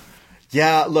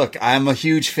 Yeah, look, I'm a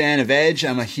huge fan of Edge.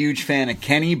 I'm a huge fan of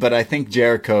Kenny, but I think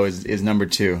Jericho is number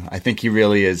 2. I think he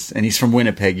really is. And he's from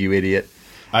Winnipeg, you idiot.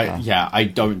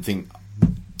 I don't think...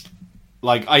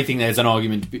 I think there's an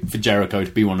argument for Jericho to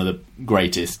be one of the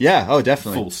greatest. Yeah, oh,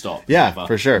 definitely. Full stop. Yeah, ever.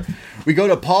 For sure. We go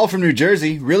to Paul from New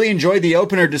Jersey. Really enjoyed the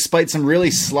opener despite some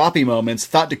really sloppy moments.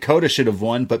 Thought Dakota should have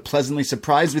won, but pleasantly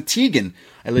surprised with Tegan.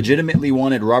 I legitimately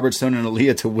wanted Robert Stone and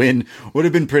Aaliyah to win. Would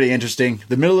have been pretty interesting.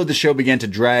 The middle of the show began to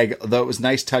drag, though it was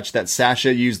nice touch that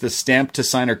Sasha used the stamp to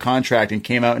sign her contract and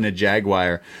came out in a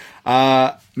Jaguar.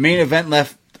 Main event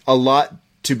left a lot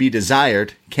to be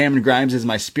desired. Cameron Grimes is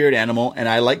my spirit animal, and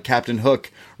I like Captain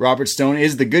Hook. Robert Stone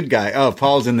is the good guy. Oh,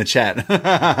 Paul's in the chat.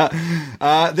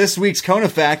 This week's Kona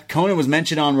fact. Kona was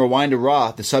mentioned on Rewind to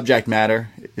Raw. The subject matter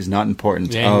is not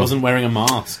important. Yeah, he wasn't wearing a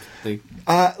mask.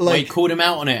 Wade called him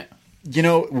out on it. You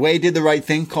know, Wade did the right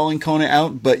thing calling Kona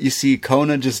out, but you see,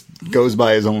 Kona just goes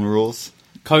by his own rules.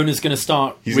 Kona's going to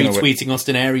start retweeting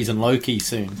Austin Aries and Loki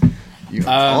soon.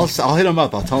 I'll hit him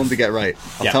up. I'll tell him to get right.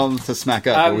 I'll tell him to smack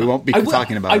up, but we won't be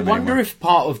talking about it I wonder if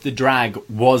part of the drag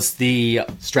was the...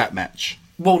 strap match.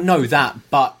 Well, no,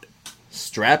 but...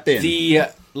 Strap in. The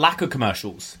lack of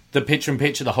commercials. The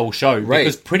picture-in-picture, the whole show. Right.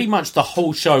 Because pretty much the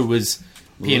whole show was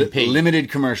P&P. Limited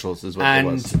commercials is what it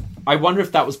was. And I wonder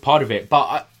if that was part of it.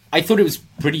 But I thought it was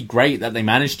pretty great that they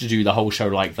managed to do the whole show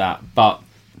like that. But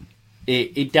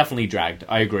it definitely dragged.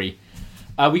 I agree.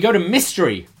 We go to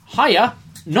Mystery. Hiya.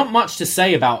 Not much to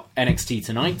say about NXT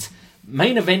tonight.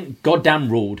 Main event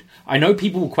goddamn ruled. I know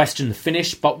people will question the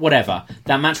finish, but whatever.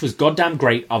 That match was goddamn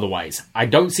great otherwise. I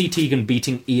don't see Tegan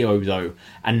beating Io though,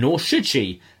 and nor should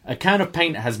she. A can of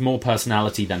paint has more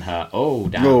personality than her. Oh,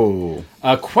 damn. Oh.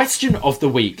 Question of the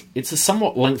week. It's a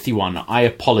somewhat lengthy one. I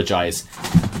apologise.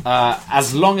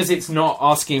 As long as it's not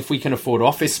asking if we can afford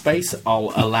office space,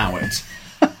 I'll allow it.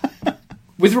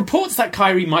 With reports that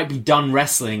Kairi might be done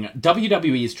wrestling,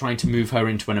 WWE is trying to move her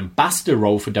into an ambassador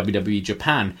role for WWE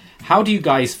Japan. How do you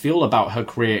guys feel about her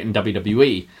career in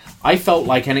WWE? I felt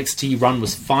like NXT run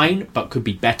was fine, but could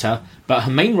be better, but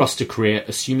her main roster career,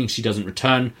 assuming she doesn't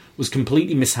return, was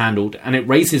completely mishandled, and it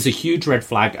raises a huge red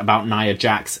flag about Nia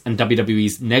Jax and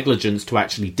WWE's negligence to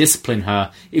actually discipline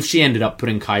her if she ended up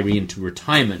putting Kairi into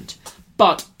retirement.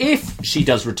 But if she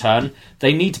does return,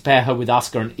 they need to pair her with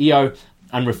Asuka and Io,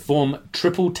 and reform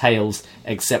Triple Tails,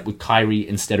 except with Kairi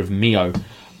instead of Mio.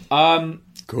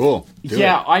 Cool.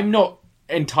 I'm not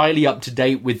entirely up to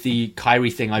date with the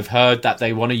Kairi thing. I've heard that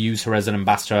they want to use her as an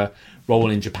ambassador role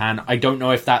in Japan. I don't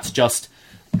know if that's just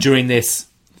during this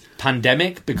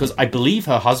pandemic, because I believe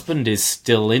her husband is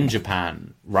still in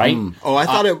Japan, right? Oh, I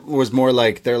thought it was more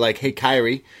like, they're like, hey,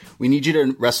 Kairi, we need you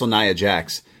to wrestle Nia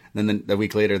Jax. And then a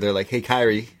week later, they're like, hey,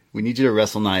 Kairi, we need you to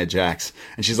wrestle Nia Jax.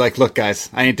 And she's like, look, guys,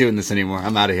 I ain't doing this anymore.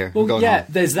 I'm out of here. Well, I'm going home.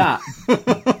 There's that.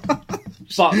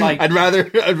 But, like, I'd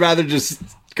rather just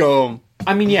go home.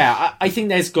 I mean, I think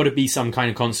there's got to be some kind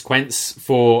of consequence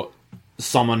for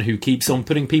someone who keeps on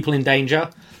putting people in danger.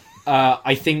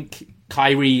 I think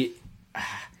Kairi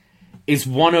is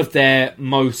one of their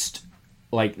most,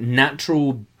 like,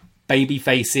 natural baby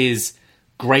faces,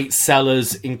 great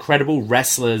sellers, incredible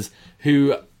wrestlers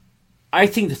who... I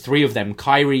think the three of them,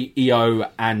 Kairi, Io,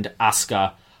 and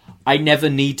Asuka, I never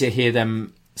need to hear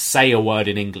them say a word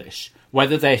in English.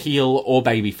 Whether they're heel or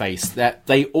babyface, that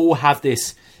they all have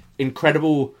this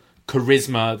incredible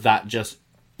charisma that just,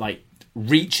 like,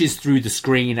 reaches through the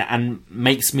screen and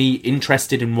makes me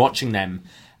interested in watching them.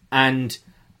 And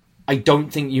I don't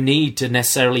think you need to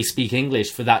necessarily speak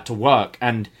English for that to work.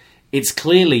 And it's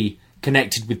clearly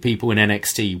connected with people in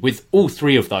NXT, with all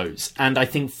three of those. And I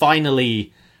think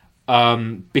finally...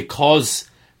 because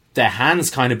their hands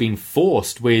kind of been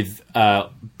forced with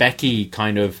Becky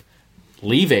kind of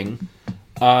leaving,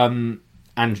 and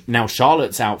now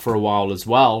Charlotte's out for a while as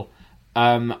well,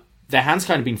 their hands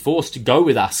kind of been forced to go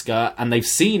with Asuka, and they've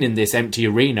seen in this empty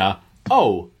arena,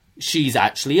 she's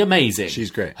actually amazing.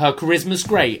 She's great. Her charisma's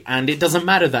great, and it doesn't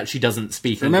matter that she doesn't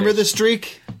speak Remember English. The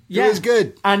streak? Yeah. It was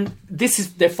good. And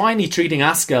they're finally treating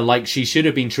Asuka like she should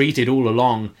have been treated all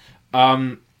along.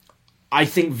 I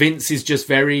think Vince is just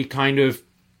very kind of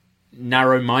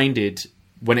narrow-minded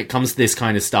when it comes to this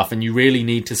kind of stuff, and you really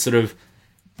need to sort of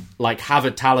like have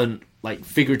a talent, like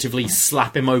figuratively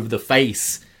slap him over the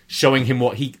face, showing him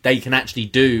what they can actually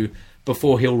do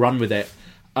before he'll run with it.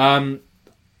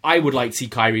 I would like to see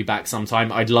Kairi back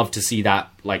sometime. I'd love to see that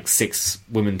like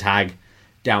 6-woman tag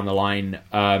down the line,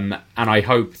 and I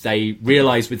hope they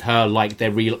realise with her like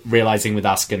they're realising with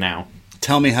Asuka now.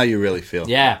 Tell me how you really feel.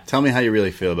 Yeah. Tell me how you really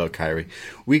feel about Kairi.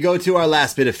 We go to our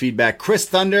last bit of feedback. Chris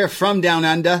Thunder from Down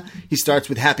Under. He starts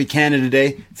with Happy Canada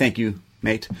Day. Thank you,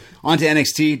 mate. On to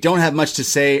NXT. Don't have much to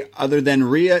say other than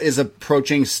Rhea is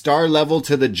approaching star level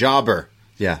to the jobber.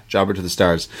 Yeah, jobber to the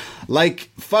stars.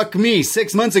 Like, fuck me.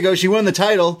 6 months ago, she won the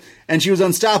title, and she was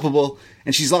unstoppable,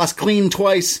 and she's lost clean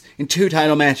twice in 2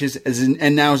 title matches,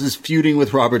 and now is feuding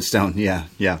with Robert Stone. Yeah.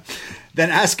 Then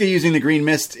Asuka using the green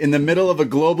mist in the middle of a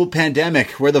global pandemic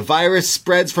where the virus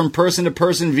spreads from person to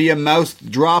person via mouth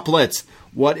droplets.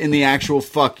 What in the actual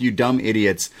fuck, you dumb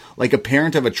idiots? Like a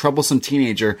parent of a troublesome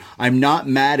teenager, I'm not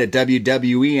mad at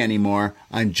WWE anymore.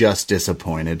 I'm just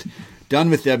disappointed. Done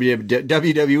with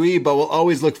WWE, but will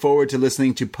always look forward to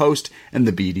listening to Post and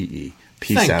the BDE.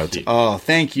 Peace out. You. Oh,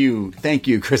 thank you,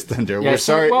 Chris Thunder. We're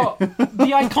sorry. Well,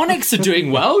 the Iconics are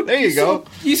doing well. There you go.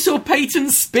 You saw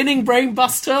Peyton's spinning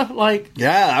brainbuster.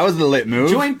 Yeah, that was the lit move.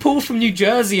 Join Paul from New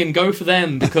Jersey and go for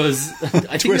them because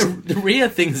I think the Rhea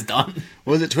thing's done.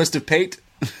 Was it Twist of Pate?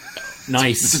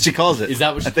 Nice. That's what she calls it. Is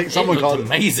that what I think someone called it?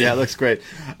 Amazing. Yeah, it looks great.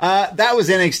 That was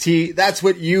NXT. That's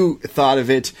what you thought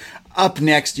of it. Up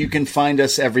next, you can find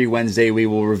us every Wednesday. We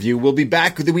will review. We'll be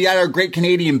back. We had our Great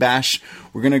Canadian Bash.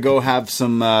 We're going to go have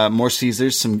some more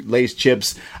Caesars, some Lay's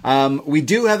chips. We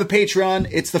do have a Patreon.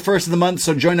 It's the first of the month,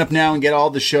 so join up now and get all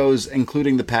the shows,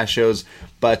 including the past shows.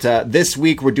 But this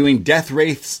week, we're doing Death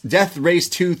Race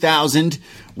 2000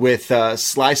 with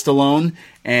Sly Stallone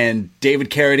and David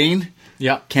Carradine.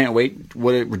 Yeah. Can't wait.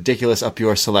 What a ridiculous Up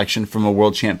Your selection from a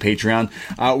World Champ Patreon.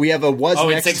 We have a Next.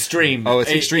 It's extreme. Oh,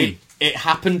 it's extreme. It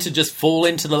happened to just fall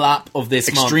into the lap of this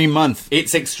Extreme month.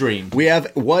 It's extreme. We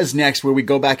have Was Next, where we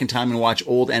go back in time and watch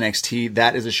old NXT.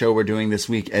 That is a show we're doing this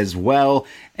week as well.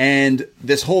 And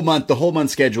this whole month, the whole month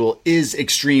schedule is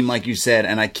extreme, like you said,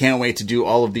 and I can't wait to do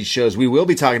all of these shows. We will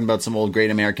be talking about some old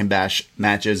Great American Bash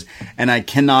matches, and I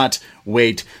cannot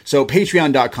wait. So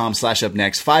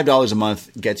patreon.com/upnext, $5 a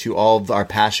month gets you all of our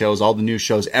past shows, all the new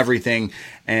shows, everything.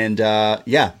 And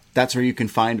that's where you can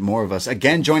find more of us.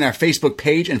 Again, join our Facebook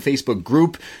page and Facebook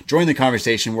group. Join the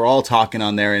conversation. We're all talking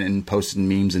on there and posting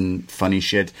memes and funny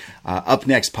shit. Up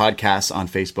Next Podcasts on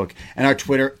Facebook. And our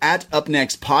Twitter,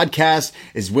 @UpNextPodcast,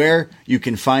 is where you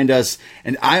can find us.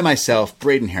 And I myself,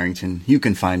 Braden Harrington, you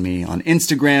can find me on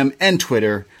Instagram and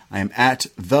Twitter. I am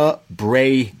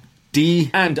 @TheBray D.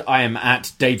 And I am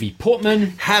 @Davey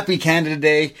Portman. Happy Canada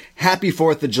Day. Happy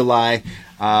 4th of July.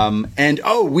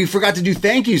 We forgot to do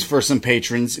thank yous for some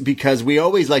patrons because we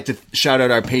always like to shout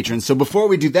out our patrons. So before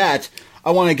we do that,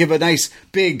 I want to give a nice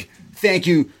big thank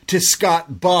you to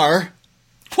Scott Barr.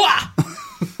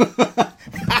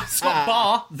 Scott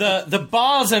Barr. The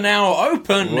bars are now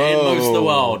open in most of the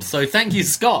world. So thank you,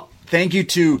 Scott. Thank you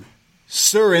to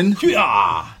Surin.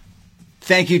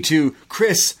 Thank you to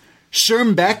Chris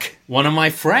Schermbeck. One of my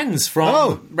friends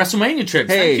from WrestleMania trips.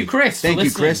 Hey, thank you, Chris. Thank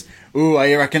you, Chris. Ooh,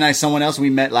 I recognize someone else we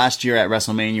met last year at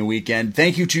WrestleMania weekend.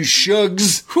 Thank you to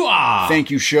Shugs. Thank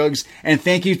you, Shugs. And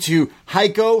thank you to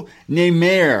Heiko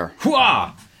Nemer.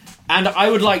 And I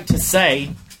would like to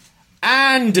say,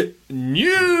 and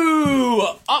new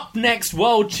Up Next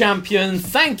World Champion,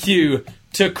 thank you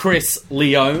to Chris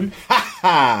Leone.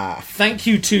 Thank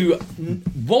you to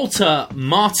Walter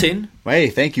Martin. Hey,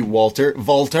 thank you, Walter.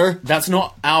 Walter. That's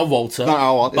not our Walter. Not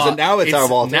our Walter. Now it's our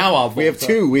Walter. Now our Walter. We have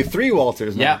two. We have 3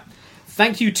 Walters now. Yeah.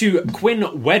 Thank you to Quinn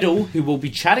Weddle, who we'll be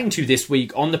chatting to this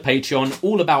week on the Patreon,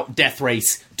 all about Death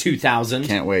Race 2000.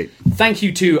 Can't wait. Thank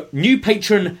you to new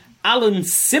patron Alan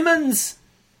Simmons.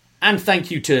 And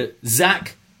thank you to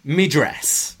Zach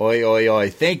Midress. Oi, oi, oi.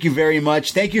 Thank you very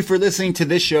much. Thank you for listening to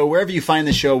this show. Wherever you find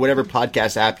the show, whatever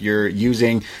podcast app you're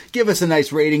using, give us a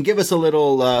nice rating. Give us a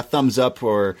little thumbs up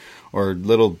or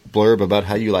little blurb about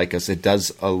how you like us. It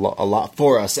does a lot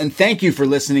for us. And thank you for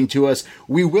listening to us.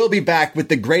 We will be back with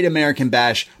the Great American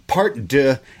Bash Part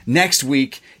 2 next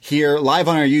week here live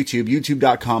on our YouTube.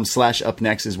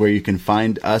 YouTube.com/upnext is where you can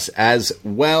find us as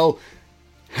well.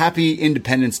 Happy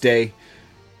Independence Day.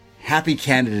 Happy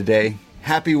Canada Day.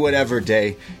 Happy whatever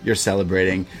day you're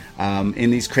celebrating.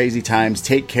 In these crazy times,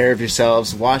 take care of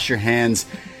yourselves. Wash your hands.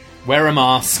 Wear a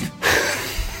mask.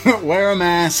 Wear a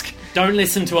mask. Don't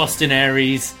listen to Austin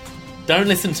Aries. Don't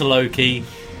listen to Loki.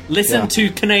 Listen to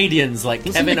Canadians like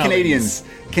Kevin Owens.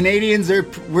 Canadians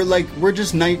we're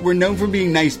just nice. We're known for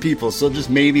being nice people, so just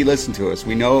maybe listen to us.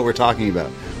 We know what we're talking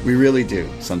about. We really do.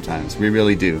 Sometimes we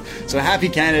really do. So happy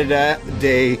Canada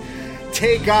Day.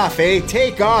 Take off, eh?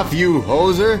 Take off, you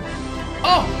hoser.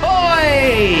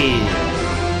 Ahoy!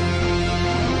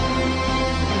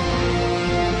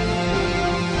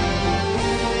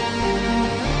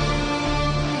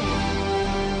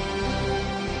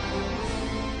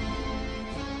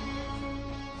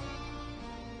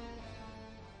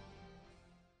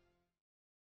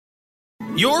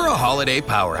 You're a holiday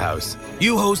powerhouse.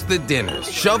 You host the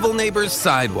dinners, shovel neighbors'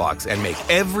 sidewalks, and make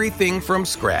everything from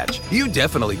scratch. You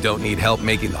definitely don't need help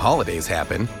making the holidays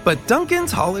happen. But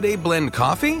Dunkin's Holiday Blend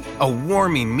Coffee? A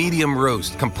warming medium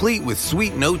roast complete with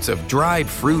sweet notes of dried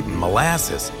fruit and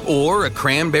molasses. Or a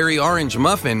cranberry orange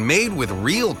muffin made with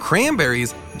real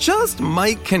cranberries just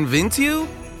might convince you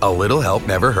a little help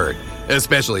never hurt.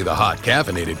 Especially the hot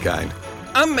caffeinated kind.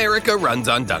 America runs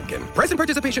on Dunkin'. Price and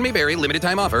participation may vary. Limited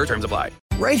time offer. Terms apply.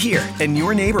 right here in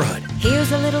your neighborhood.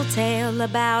 Here's a little tale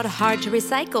about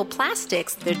hard-to-recycle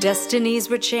plastics. Their destinies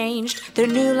were changed. Their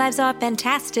new lives are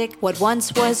fantastic. What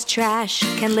once was trash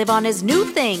can live on as new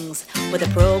things with a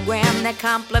program that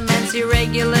complements your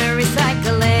regular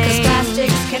recycling. 'Cause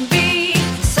plastics can be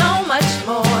so much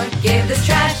more. Give this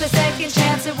trash the second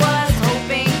chance it was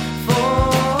hoping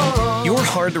for. Your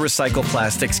hard-to-recycle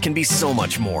plastics can be so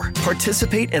much more.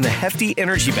 Participate in the Hefty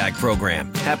Energy Bag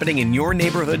program happening in your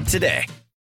neighborhood today.